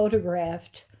and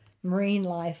photographed marine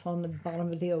life on the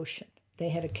bottom of the ocean. They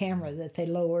had a camera that they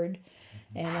lowered,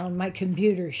 And on my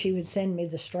computer, she would send me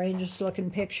the strangest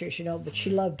looking pictures, you know, but she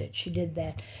loved it. She did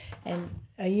that. And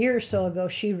a year or so ago,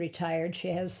 she retired. She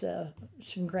has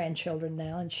some grandchildren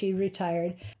now, and she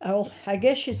retired. Oh, I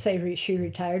guess you'd say she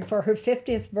retired. For her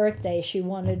 50th birthday, she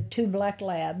wanted 2 black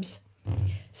labs.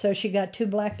 So she got 2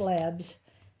 black labs.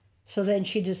 So then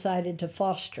she decided to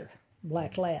foster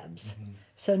black labs. Mm-hmm.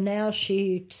 So now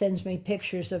she sends me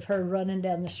pictures of her running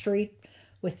down the street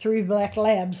with 3 black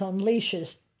labs on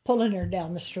leashes, pulling her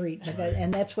down the street,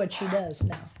 and that's what she does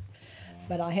now.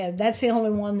 But that's the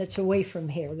only one that's away from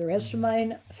here. The rest of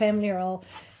my family are all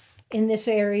in this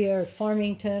area, or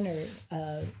Farmington,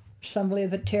 or some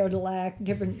live at Terre de Lac,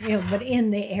 different, you know, but in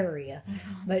the area.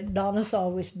 Mm-hmm. But Donna's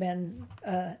always been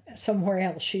somewhere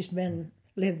else. She's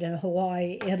lived in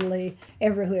Hawaii, Italy,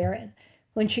 everywhere. And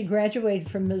when she graduated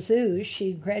from Mizzou,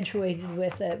 she graduated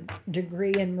with a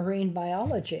degree in marine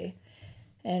biology,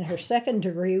 and her second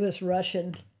degree was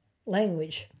Russian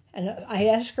language. And I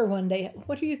asked her one day,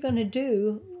 what are you going to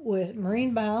do with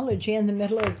marine biology in the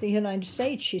middle of the United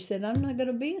States? She said, I'm not going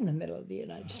to be in the middle of the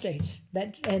United States.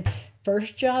 And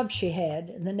first job she had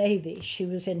in the Navy, she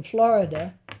was in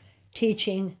Florida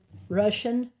teaching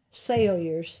Russian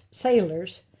sailors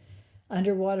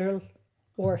underwater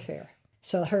warfare.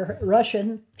 So her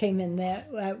Russian came in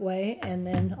that way, and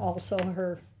then also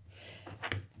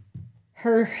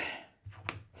her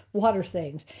water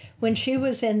things. When she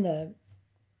was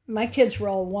my kids were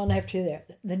all one after the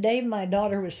other. The day my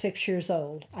daughter was 6 years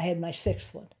old, I had my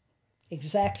 6th one.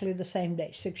 Exactly the same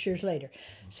day, 6 years later.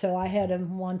 So I had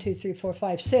them 1, 2, 3, 4,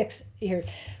 5, 6 here.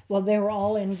 Well, they were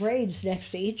all in grades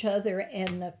next to each other,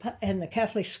 and the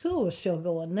Catholic school was still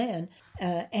going then.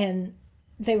 And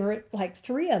they were like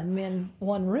 3 of them in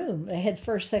one room. They had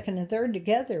 1st, 2nd, and 3rd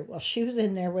together. Well, she was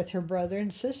in there with her brother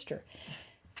and sister.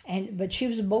 But she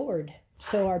was bored.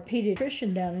 So our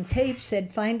pediatrician down in Cape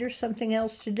said, find her something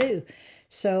else to do.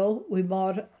 So we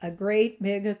bought a great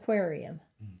big aquarium.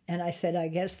 And I said, I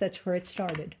guess that's where it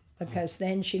started. Because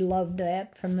then she loved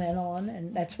that from then on,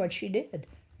 and that's what she did.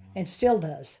 And still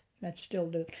does. That's still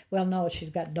do. Well, no, she's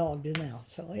got dogs now.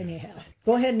 So anyhow,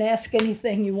 go ahead and ask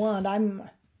anything you want.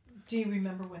 Do you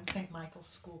remember when St. Michael's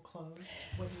School closed?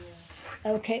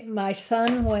 Okay,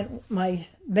 my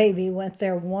baby went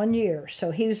there 1 year.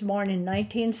 So he was born in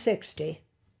 1960.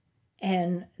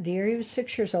 And the year he was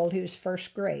 6 years old, he was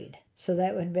 1st grade. So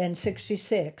that would have been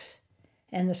 66.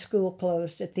 And the school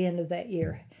closed at the end of that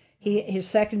year. His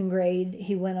 2nd grade,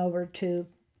 he went over to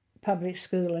public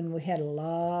school, and we had a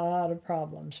lot of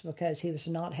problems because he was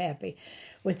not happy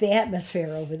with the atmosphere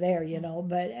over there, you know.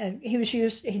 But his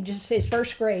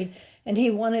 1st grade, and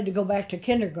he wanted to go back to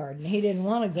kindergarten. He didn't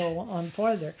want to go on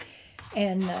farther.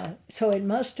 And so it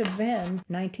must have been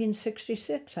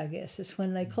 1966, I guess, is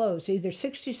when they closed, either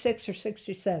 66 or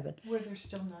 67. Were there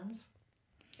still nuns?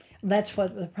 That's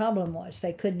what the problem was.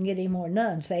 They couldn't get any more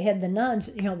nuns. They had the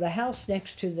nuns, you know, the house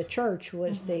next to the church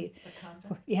was the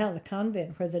convent. Yeah, the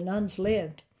convent where the nuns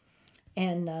lived.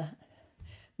 And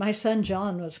my son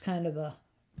Johnny was kind of a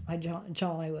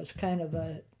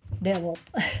devil,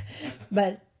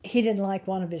 but he didn't like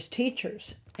one of his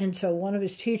teachers. And so one of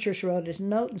his teachers wrote a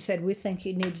note and said, we think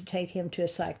you need to take him to a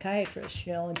psychiatrist,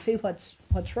 you know, and see what's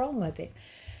wrong with him.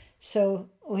 So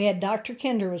we had Dr.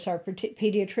 Kinder was our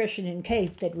pediatrician in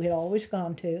Cape that we'd always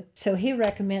gone to. So he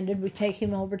recommended we take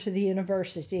him over to the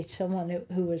university, someone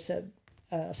who was a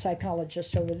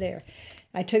psychologist over there.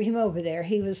 I took him over there.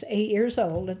 He was 8 years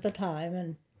old at the time,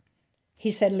 and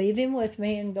he said, leave him with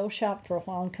me and go shop for a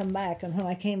while and come back. And when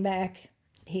I came back,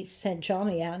 he sent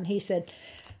Johnny out, and he said,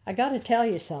 I got to tell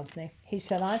you something. He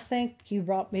said, I think you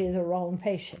brought me the wrong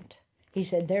patient. He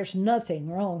said, there's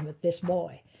nothing wrong with this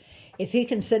boy. If he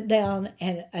can sit down,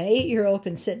 and an 8-year-old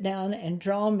can sit down and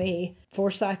draw me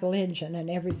 4-cycle engine and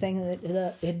everything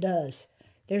that it does,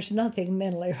 there's nothing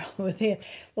mentally wrong with him.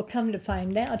 Well, come to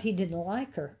find out, he didn't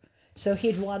like her. So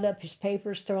he'd wad up his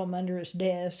papers, throw them under his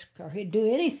desk, or he'd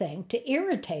do anything to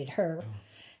irritate her.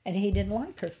 And he didn't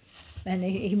like her. And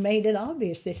he made it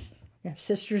obvious that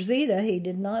Sister Zita, he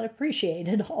did not appreciate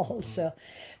at all. So,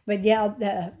 but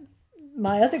yeah,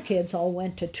 my other kids all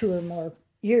went to 2 or more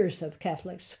years of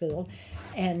Catholic school,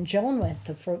 and Joan went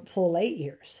to full 8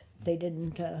 years. They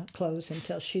didn't close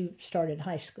until she started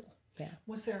high school. Yeah.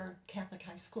 Was there a Catholic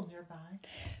high school nearby?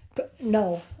 But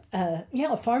no.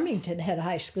 Farmington had a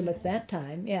high school at that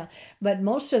time, yeah. But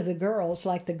most of the girls,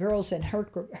 like the girls in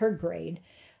her grade,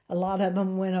 a lot of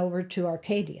them went over to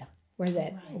Arcadia, where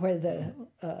the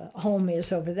home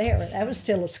is over there. That was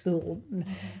still a school,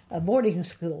 a boarding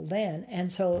school then.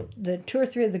 And so the 2 or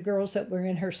 3 of the girls that were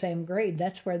in her same grade,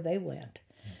 that's where they went.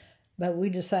 but we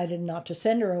decided not to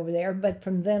send her over there. But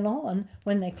from then on,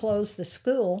 when they closed the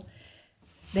school,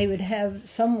 they would have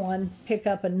someone pick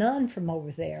up a nun from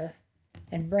over there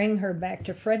and bring her back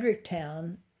to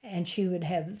Fredericktown, and she would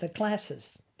have the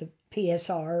classes, the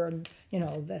PSR, and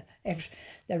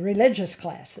the religious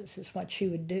classes is what she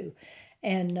would do.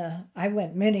 And I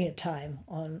went many a time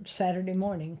on Saturday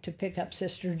morning to pick up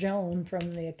Sister Joan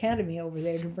from the academy over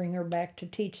there to bring her back to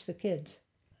teach the kids.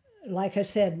 Like I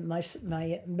said,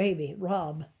 my baby,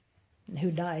 Rob, who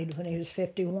died when he was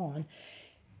 51,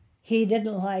 he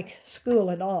didn't like school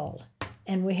at all.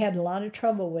 And we had a lot of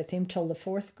trouble with him till the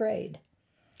 4th grade.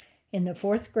 In the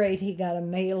 4th grade, he got a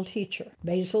male teacher.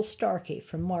 Basil Starkey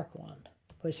from Marquand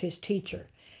was his teacher.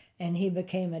 And he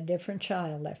became a different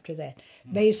child after that.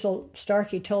 Basil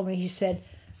Starkey told me, he said,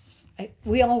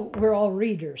 we're all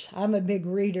readers. I'm a big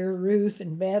reader. Ruth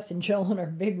and Beth and Joan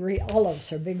are all of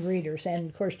us are big readers.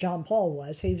 And, of course, John Paul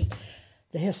was. He was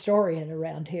the historian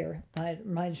around here. It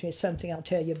reminds me of something, I'll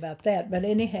tell you about that. But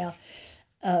anyhow,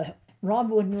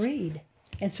 Rob wouldn't read.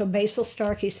 And so Basil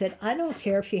Starkey said, I don't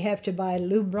care if you have to buy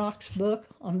Lou Brock's book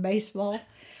on baseball,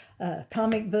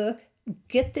 comic book.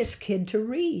 Get this kid to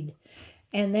read.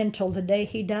 And then till the day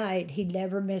he died, he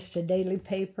never missed a daily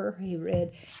paper. He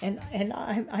read, and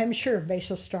I'm sure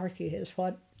Basil Starkey is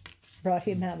what brought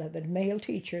him out of it. Male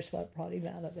teacher is what brought him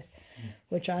out of it,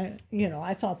 which I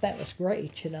thought that was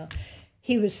great.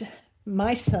 He was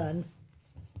my son.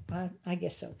 I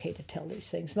guess it's okay to tell these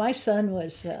things. My son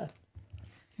was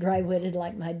dry-witted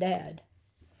like my dad,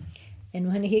 and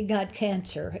when he got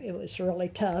cancer, it was really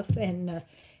tough. And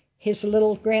his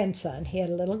little grandson, he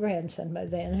had a little grandson by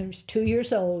then, who was 2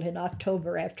 years old in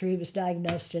October after he was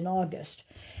diagnosed in August.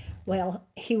 Well,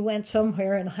 he went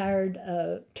somewhere and hired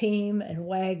a team and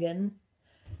wagon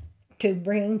to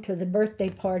bring to the birthday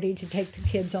party to take the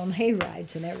kids on hay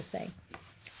rides and everything.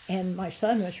 And my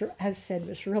son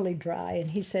was really dry,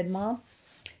 and he said, Mom,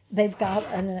 they've got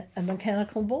a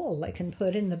mechanical bull they can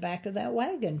put in the back of that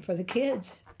wagon for the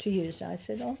kids to use. And I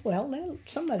said, oh, well,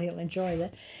 somebody will enjoy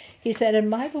that. He said, and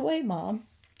by the way, Mom,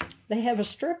 they have a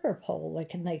stripper pole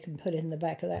they can put in the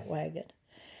back of that wagon.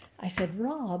 I said,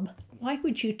 Rob, why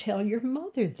would you tell your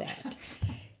mother that?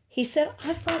 He said,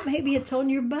 I thought maybe it's on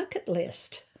your bucket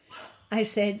list. I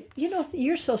said,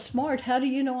 you're so smart. How do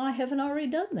you know I haven't already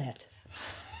done that?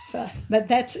 So, but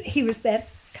he was that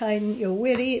kind,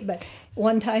 witty. But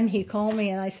one time he called me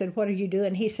and I said, what are you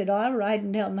doing? He said, I'm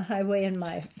riding down the highway in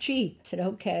my Jeep. I said,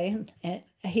 okay. And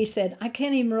he said, I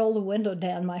can't even roll the window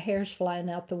down. My hair's flying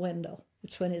out the window.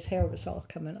 It's when his hair was all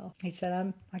coming off. He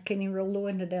said, I can't even roll the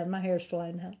window down. My hair's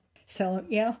flying out. So,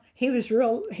 yeah, he was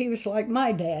like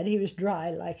my dad. He was dry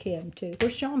like him, too. Of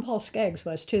course, John Paul Skaggs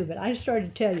was, too. But I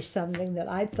started to tell you something that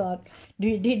I thought,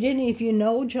 did any of you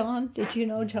know John? Did you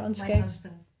know John Skaggs? My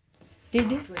husband.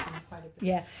 Did you? With him quite a bit.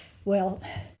 Yeah. Well,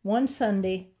 one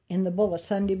Sunday in the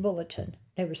Sunday Bulletin,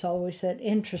 there was always that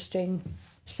interesting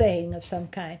saying of some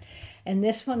kind. And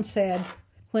this one said,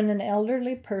 when an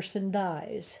elderly person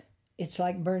dies, it's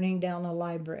like burning down a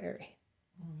library.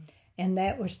 And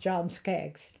that was John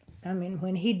Skaggs. I mean,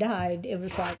 when he died, it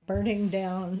was like burning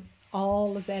down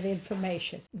all of that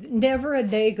information. Never a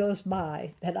day goes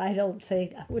by that I don't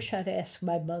think, I wish I'd asked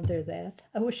my mother that.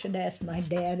 I wish I'd asked my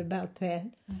dad about that.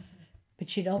 Mm-hmm.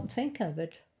 But you don't think of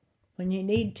it when you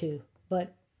need to.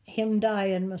 But him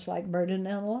dying was like burning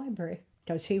down a library,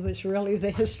 because he was really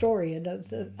the historian of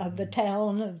the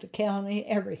town, of the county,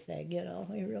 everything,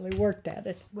 He really worked at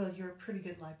it. Well, you're a pretty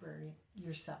good librarian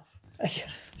yourself.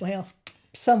 Well,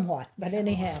 somewhat, but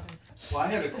anyhow. Well, I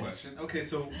had a question. Okay,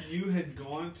 so you had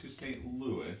gone to St.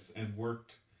 Louis and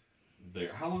worked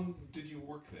there. How long did you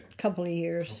work there? A couple of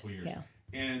years. Yeah.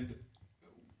 And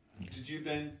did you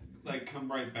then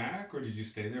come right back, or did you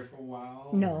stay there for a while?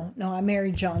 No, I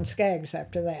married John Skaggs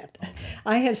after that. Okay.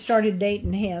 I had started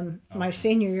dating him my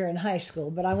senior year in high school,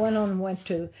 but I went on and went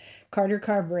to Carter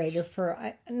Carburetor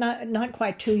for not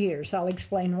quite 2 years. I'll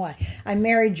explain why. I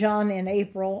married John in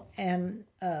April, and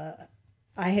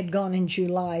I had gone in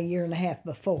July a year and a half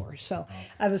before, so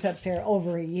I was up there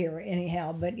over a year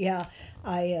anyhow. But yeah,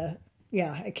 I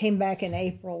came back in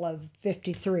April of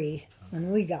 '53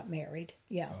 when we got married.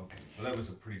 Yeah. Okay, so that was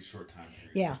a pretty short time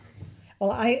period. Yeah.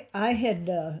 Well, I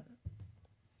had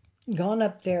gone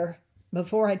up there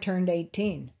before I turned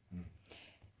 18,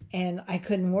 and I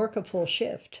couldn't work a full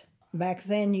shift. Back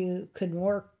then, you couldn't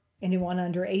work anyone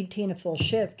under 18 a full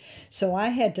shift. So I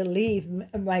had to leave.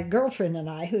 My girlfriend and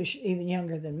I, who's even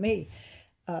younger than me,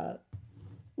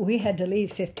 we had to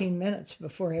leave 15 minutes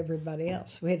before everybody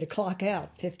else. We had to clock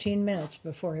out 15 minutes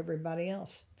before everybody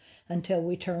else. until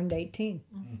we turned 18.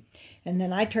 Mm-hmm. And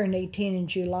then I turned 18 in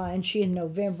July, and she in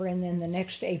November, and then the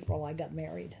next April I got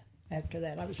married. After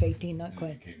that, I was 18, not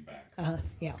quite. You came back.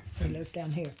 Yeah, we lived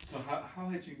down here. So how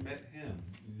had you met him?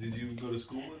 Did you go to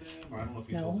school with him? Or I don't know if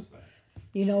you told us that.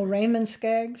 You know Raymond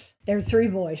Skaggs? There were 3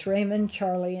 boys, Raymond,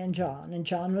 Charlie, and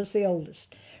John was the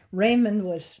oldest. Raymond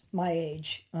was my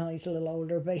age. He's a little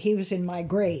older, but he was in my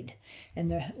grade.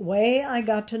 And the way I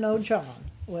got to know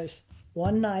John was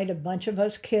one night, a bunch of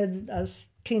us kids, us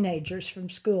teenagers from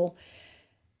school,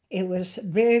 it was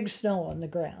big snow on the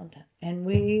ground, and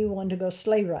we wanted to go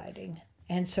sleigh riding.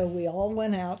 And so we all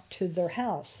went out to their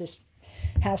house, this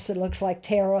house that looks like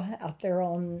Tara out there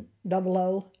on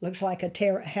 00. Looks like a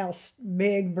Tara house,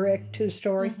 big brick,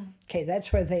 2-story. Mm-hmm. Okay,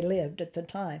 that's where they lived at the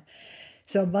time.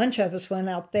 So a bunch of us went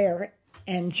out there,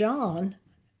 and John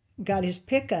got his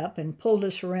pickup and pulled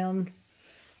us around,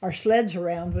 our sleds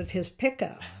around with his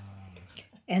pickup.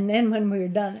 And then when we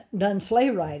were done sleigh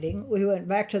riding, we went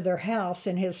back to their house,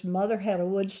 and his mother had a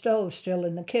wood stove still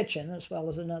in the kitchen, as well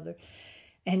as another.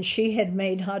 And she had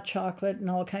made hot chocolate and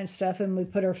all kinds of stuff, and we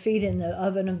put our feet in the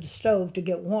oven of the stove to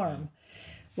get warm.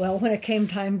 Well, when it came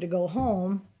time to go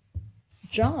home,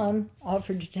 John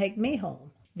offered to take me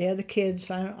home. The other kids,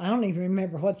 I don't even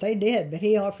remember what they did, but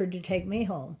he offered to take me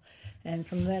home. And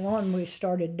from then on, we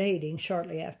started dating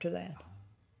shortly after that.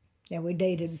 Yeah, we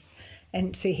dated.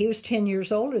 And see, he was 10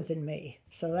 years older than me,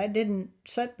 so that didn't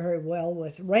sit very well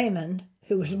with Raymond,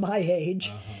 who was my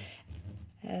age,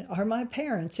 or my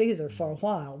parents either for a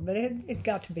while, but it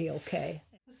got to be okay.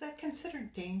 Was that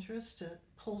considered dangerous to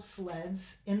pull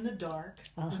sleds in the dark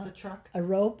with a truck? A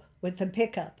rope with a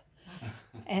pickup.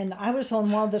 And I was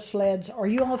on one of the sleds. Are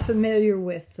you all familiar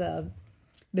with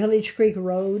Village Creek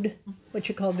Road, what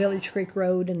you call Village Creek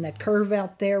Road, and that curve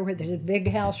out there where there's a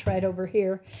big house right over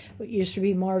here, what used to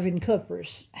be Marvin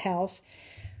Cooper's house?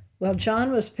 Well,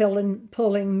 John was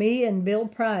pulling me and Bill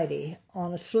Pridey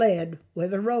on a sled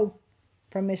with a rope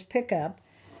from his pickup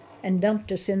and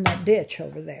dumped us in that ditch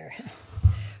over there.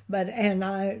 And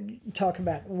I talk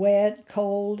about wet,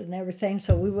 cold, and everything,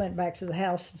 so we went back to the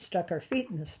house and stuck our feet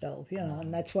in the stove,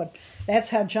 and that's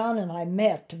how John and I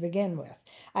met to begin with.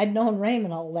 I'd known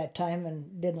Raymond all that time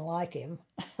and didn't like him.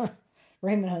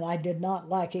 Raymond and I did not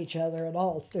like each other at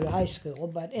all through high school,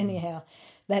 but anyhow,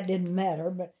 that didn't matter.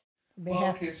 But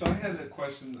okay, so I had a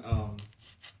question.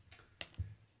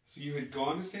 So you had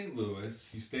gone to St.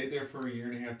 Louis, you stayed there for 1.5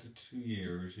 years to 2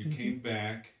 years, you came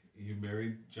back, you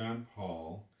married John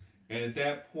Paul, and at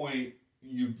that point,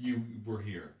 you were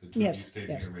here. The two of you stayed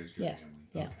here and raised your family.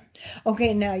 Yeah.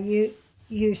 Okay, now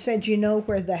you said you know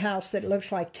where the house that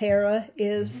looks like Tara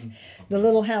is? Mm-hmm. The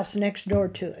little house next door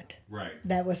to it. Right.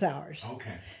 That was ours.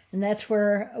 Okay. And that's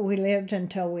where we lived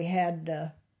until we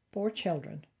had 4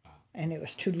 children. And it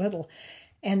was too little.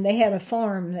 And they had a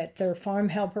farm that their farm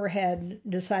helper had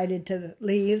decided to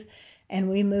leave, and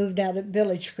we moved out at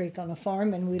Village Creek on a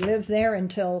farm, and we lived there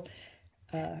until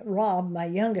Rob, my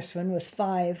youngest one, was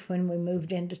 5 when we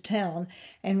moved into town,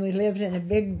 and we lived in a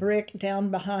big brick down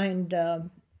behind,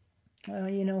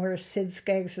 you know where Sid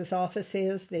Skaggs' office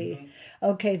is?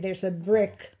 Okay, there's a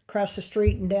brick across the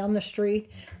street and down the street.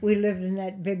 We lived in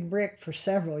that big brick for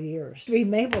several years.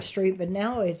 Maple Street, but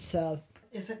now it's...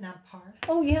 Is it now Park?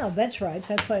 Oh, yeah, that's right.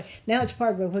 That's why. Now it's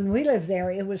Park, but when we lived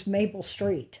there, it was Maple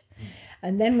Street.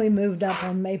 And then we moved up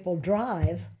on Maple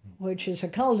Drive, which is a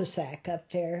cul-de-sac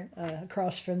up there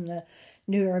across from the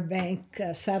New York Bank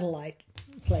satellite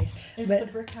place. Is the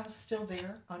brick house still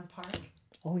there on Park?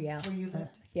 Oh, yeah. Where you lived?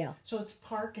 Yeah. So it's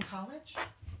Park and College?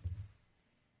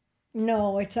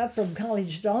 No, it's up from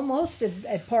College. It's almost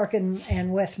at Park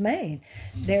and West Main.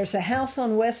 There's a house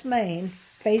on West Main,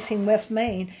 facing West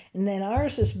Main, and then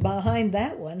ours is behind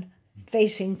that one,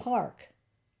 facing Park.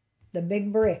 The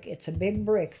big brick. It's a big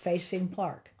brick facing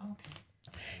Park.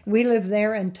 Okay. We lived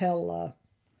there until,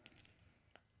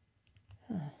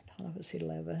 I was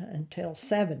 11, until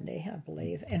 70, I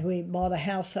believe. And we bought a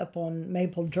house up on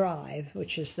Maple Drive,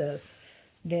 which is the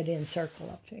dead-end circle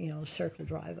up there, Circle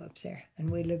Drive up there. And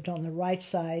we lived on the right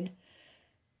side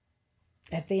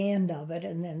at the end of it,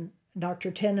 and then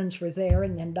Dr. Tennant's were there,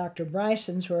 and then Dr.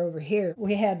 Bryson's were over here.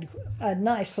 We had a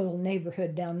nice little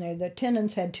neighborhood down there. The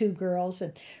Tennants had 2 girls,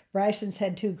 and Bryson's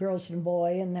had 2 girls and a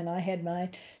boy, and then I had mine.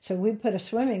 So we put a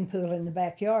swimming pool in the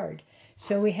backyard.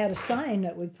 So we had a sign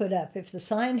that we put up. If the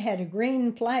sign had a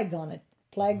green flag on it,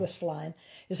 flag was flying,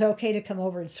 it's okay to come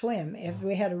over and swim. If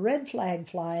we had a red flag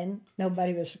flying,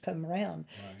 nobody was to come around.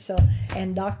 Right. So,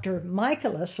 and Dr.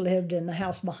 Michaelis lived in the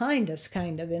house behind us,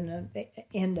 kind of in the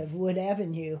end of Wood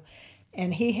Avenue,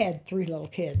 and he had 3 little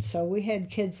kids. So we had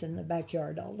kids in the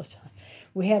backyard all the time.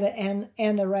 We had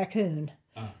a raccoon.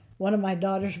 one of my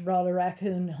daughters brought a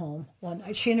raccoon home.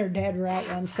 She and her dad were out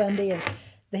one Sunday, and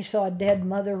they saw a dead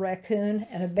mother raccoon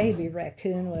and a baby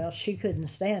raccoon. Well, she couldn't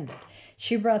stand it.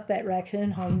 She brought that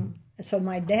raccoon home, and so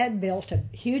my dad built a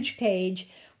huge cage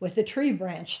with a tree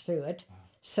branch through it,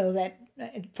 so that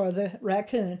for the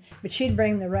raccoon. But she'd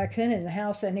bring the raccoon in the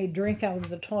house, and he'd drink out of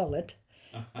the toilet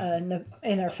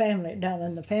in our family, down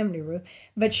in the family room.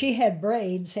 But she had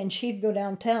braids, and she'd go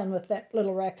downtown with that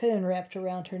little raccoon wrapped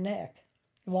around her neck.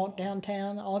 Walk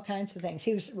downtown, all kinds of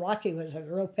things. Rocky was a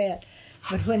real pet.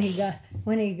 But when he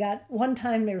got one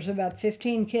time, there was about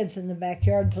 15 kids in the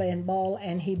backyard playing ball,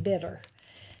 and he bit her.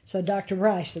 So Dr.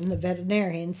 Bryson, the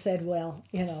veterinarian, said, well,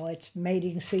 it's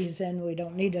mating season. We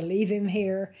don't need to leave him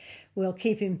here. We'll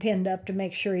keep him pinned up to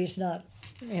make sure he's not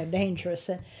dangerous.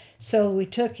 And so we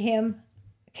took him,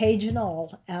 cage and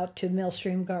all, out to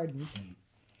Millstream Gardens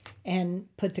and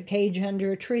put the cage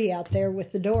under a tree out there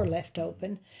with the door left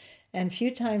open. And a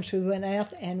few times we went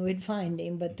out and we'd find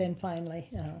him, but then finally,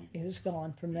 he was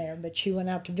gone from there. But she went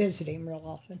out to visit him real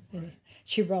often. And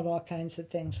she brought all kinds of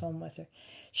things home with her.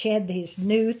 She had these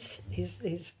newts,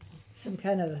 these some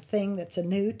kind of a thing that's a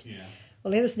newt. Yeah.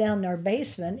 Well, it was down in our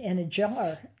basement in a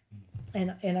jar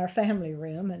in our family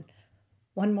room. And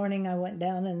one morning I went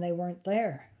down and they weren't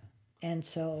there. And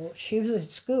so she was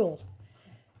at school.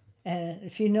 And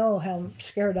if you know how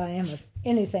scared I am of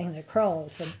anything that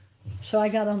crawls, and so I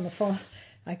got on the phone.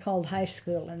 I called high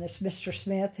school, and this Mr.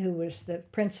 Smith, who was the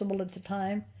principal at the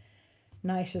time,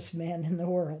 nicest man in the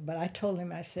world. But I told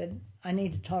him, I said, I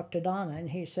need to talk to Donna. And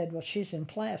he said, well, she's in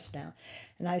class now.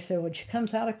 And I said, when she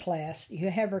comes out of class, you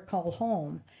have her call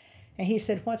home. And he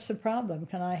said, what's the problem?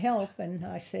 Can I help? And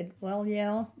I said, well,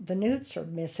 yeah, the newts are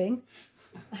missing.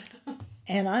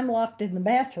 And I'm locked in the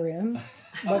bathroom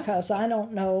because I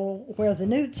don't know where the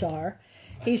newts are.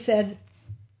 He said,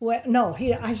 well, no,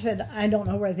 I said, I don't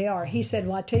know where they are. He said,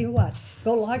 well, I tell you what,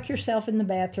 go lock yourself in the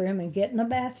bathroom and get in the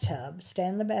bathtub,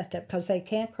 stand in the bathtub, because they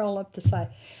can't crawl up the side.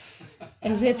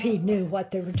 As if he knew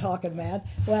what they were talking about.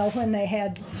 Well, when they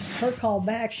had her call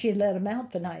back, she had let them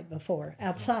out the night before,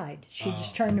 outside. She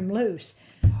just turned them loose.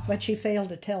 But she failed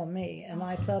to tell me, and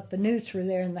I thought the newts were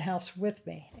there in the house with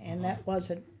me, and that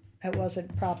wasn't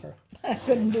proper. I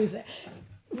couldn't do that.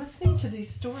 Listening to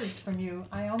these stories from you,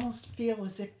 I almost feel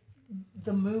as if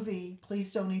the movie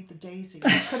Please Don't Eat the Daisy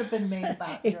could have been made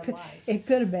about your life. It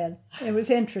could have been. It was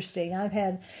interesting.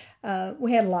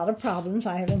 We had a lot of problems.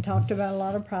 I haven't talked about a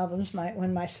lot of problems.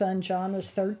 When my son John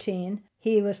was 13,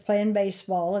 he was playing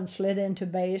baseball and slid into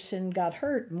base and got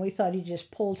hurt, and we thought he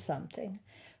just pulled something.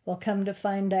 Well, come to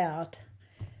find out,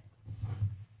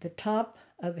 the top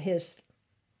of his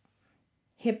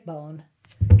hip bone,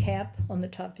 cap on the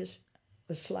top was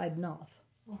sliding off,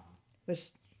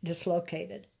 was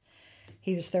dislocated.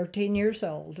 He was 13 years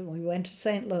old, and we went to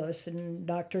St. Louis, and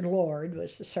Dr. Lord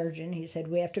was the surgeon. He said,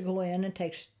 we have to go in and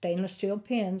take stainless steel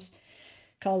pins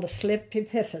called a slip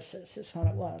epiphysis is what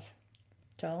it was.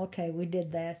 So, okay, we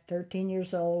did that. 13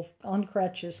 years old, on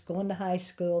crutches, going to high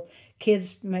school,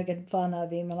 kids making fun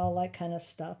of him and all that kind of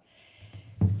stuff.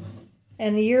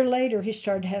 And a year later, he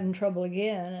started having trouble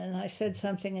again, and I said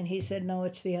something, and he said, no,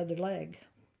 it's the other leg.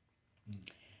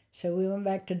 So we went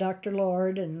back to Dr.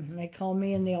 Lord, and they called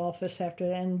me in the office after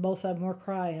that, and both of them were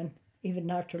crying. Even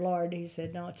Dr. Lord, he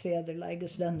said, no, it's the other leg.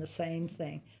 It's done the same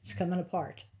thing. It's coming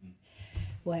apart.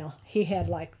 Well, he had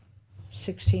like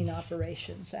 16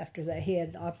 operations after that. He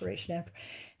had operation after.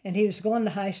 And he was going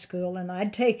to high school, and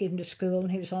I'd take him to school,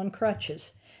 and he was on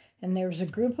crutches. And there was a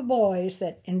group of boys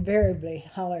that invariably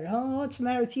hollered, oh, what's the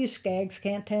matter with you, Skaggs?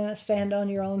 Can't stand on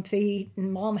your own feet,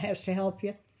 and Mom has to help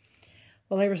you.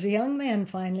 Well, there was a young man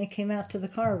finally came out to the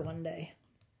car one day,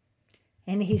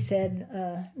 and he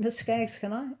said, Miss Skaggs,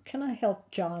 can I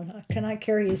help John? Can I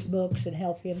carry his books and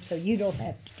help him so you don't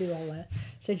have to do all that? I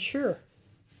said, sure.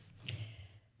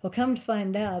 Well, come to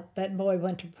find out, that boy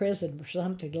went to prison for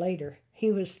something later. He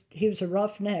was a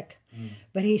roughneck,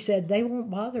 but he said, they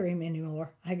won't bother him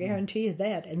anymore. I guarantee you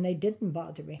that, and they didn't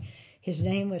bother me. His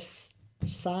name was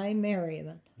Cy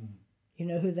Merriman. You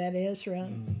know who that is,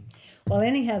 right? Well,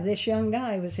 anyhow, this young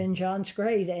guy was in John's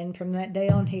grade, and from that day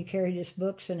on, he carried his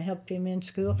books and helped him in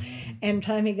school. And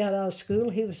time he got out of school,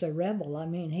 he was a rebel. I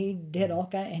mean, he did all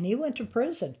kinds, and he went to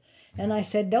prison. And I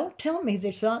said, don't tell me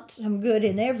there's not some good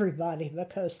in everybody,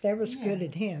 because there was good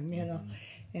in him, you know.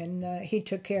 And he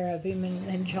took care of him,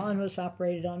 and John was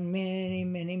operated on many,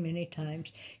 many, many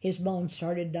times. His bones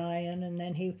started dying, and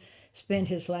then he spent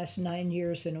his last 9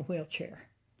 years in a wheelchair.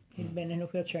 He'd been in a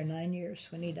wheelchair 9 years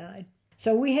when he died.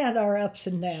 So we had our ups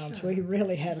and downs. Sure. We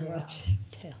really had our ups and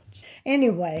downs.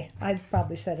 Anyway, I've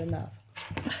probably said enough.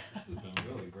 This has been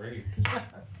really great.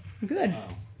 Good.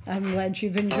 I'm glad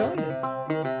you've enjoyed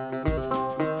it.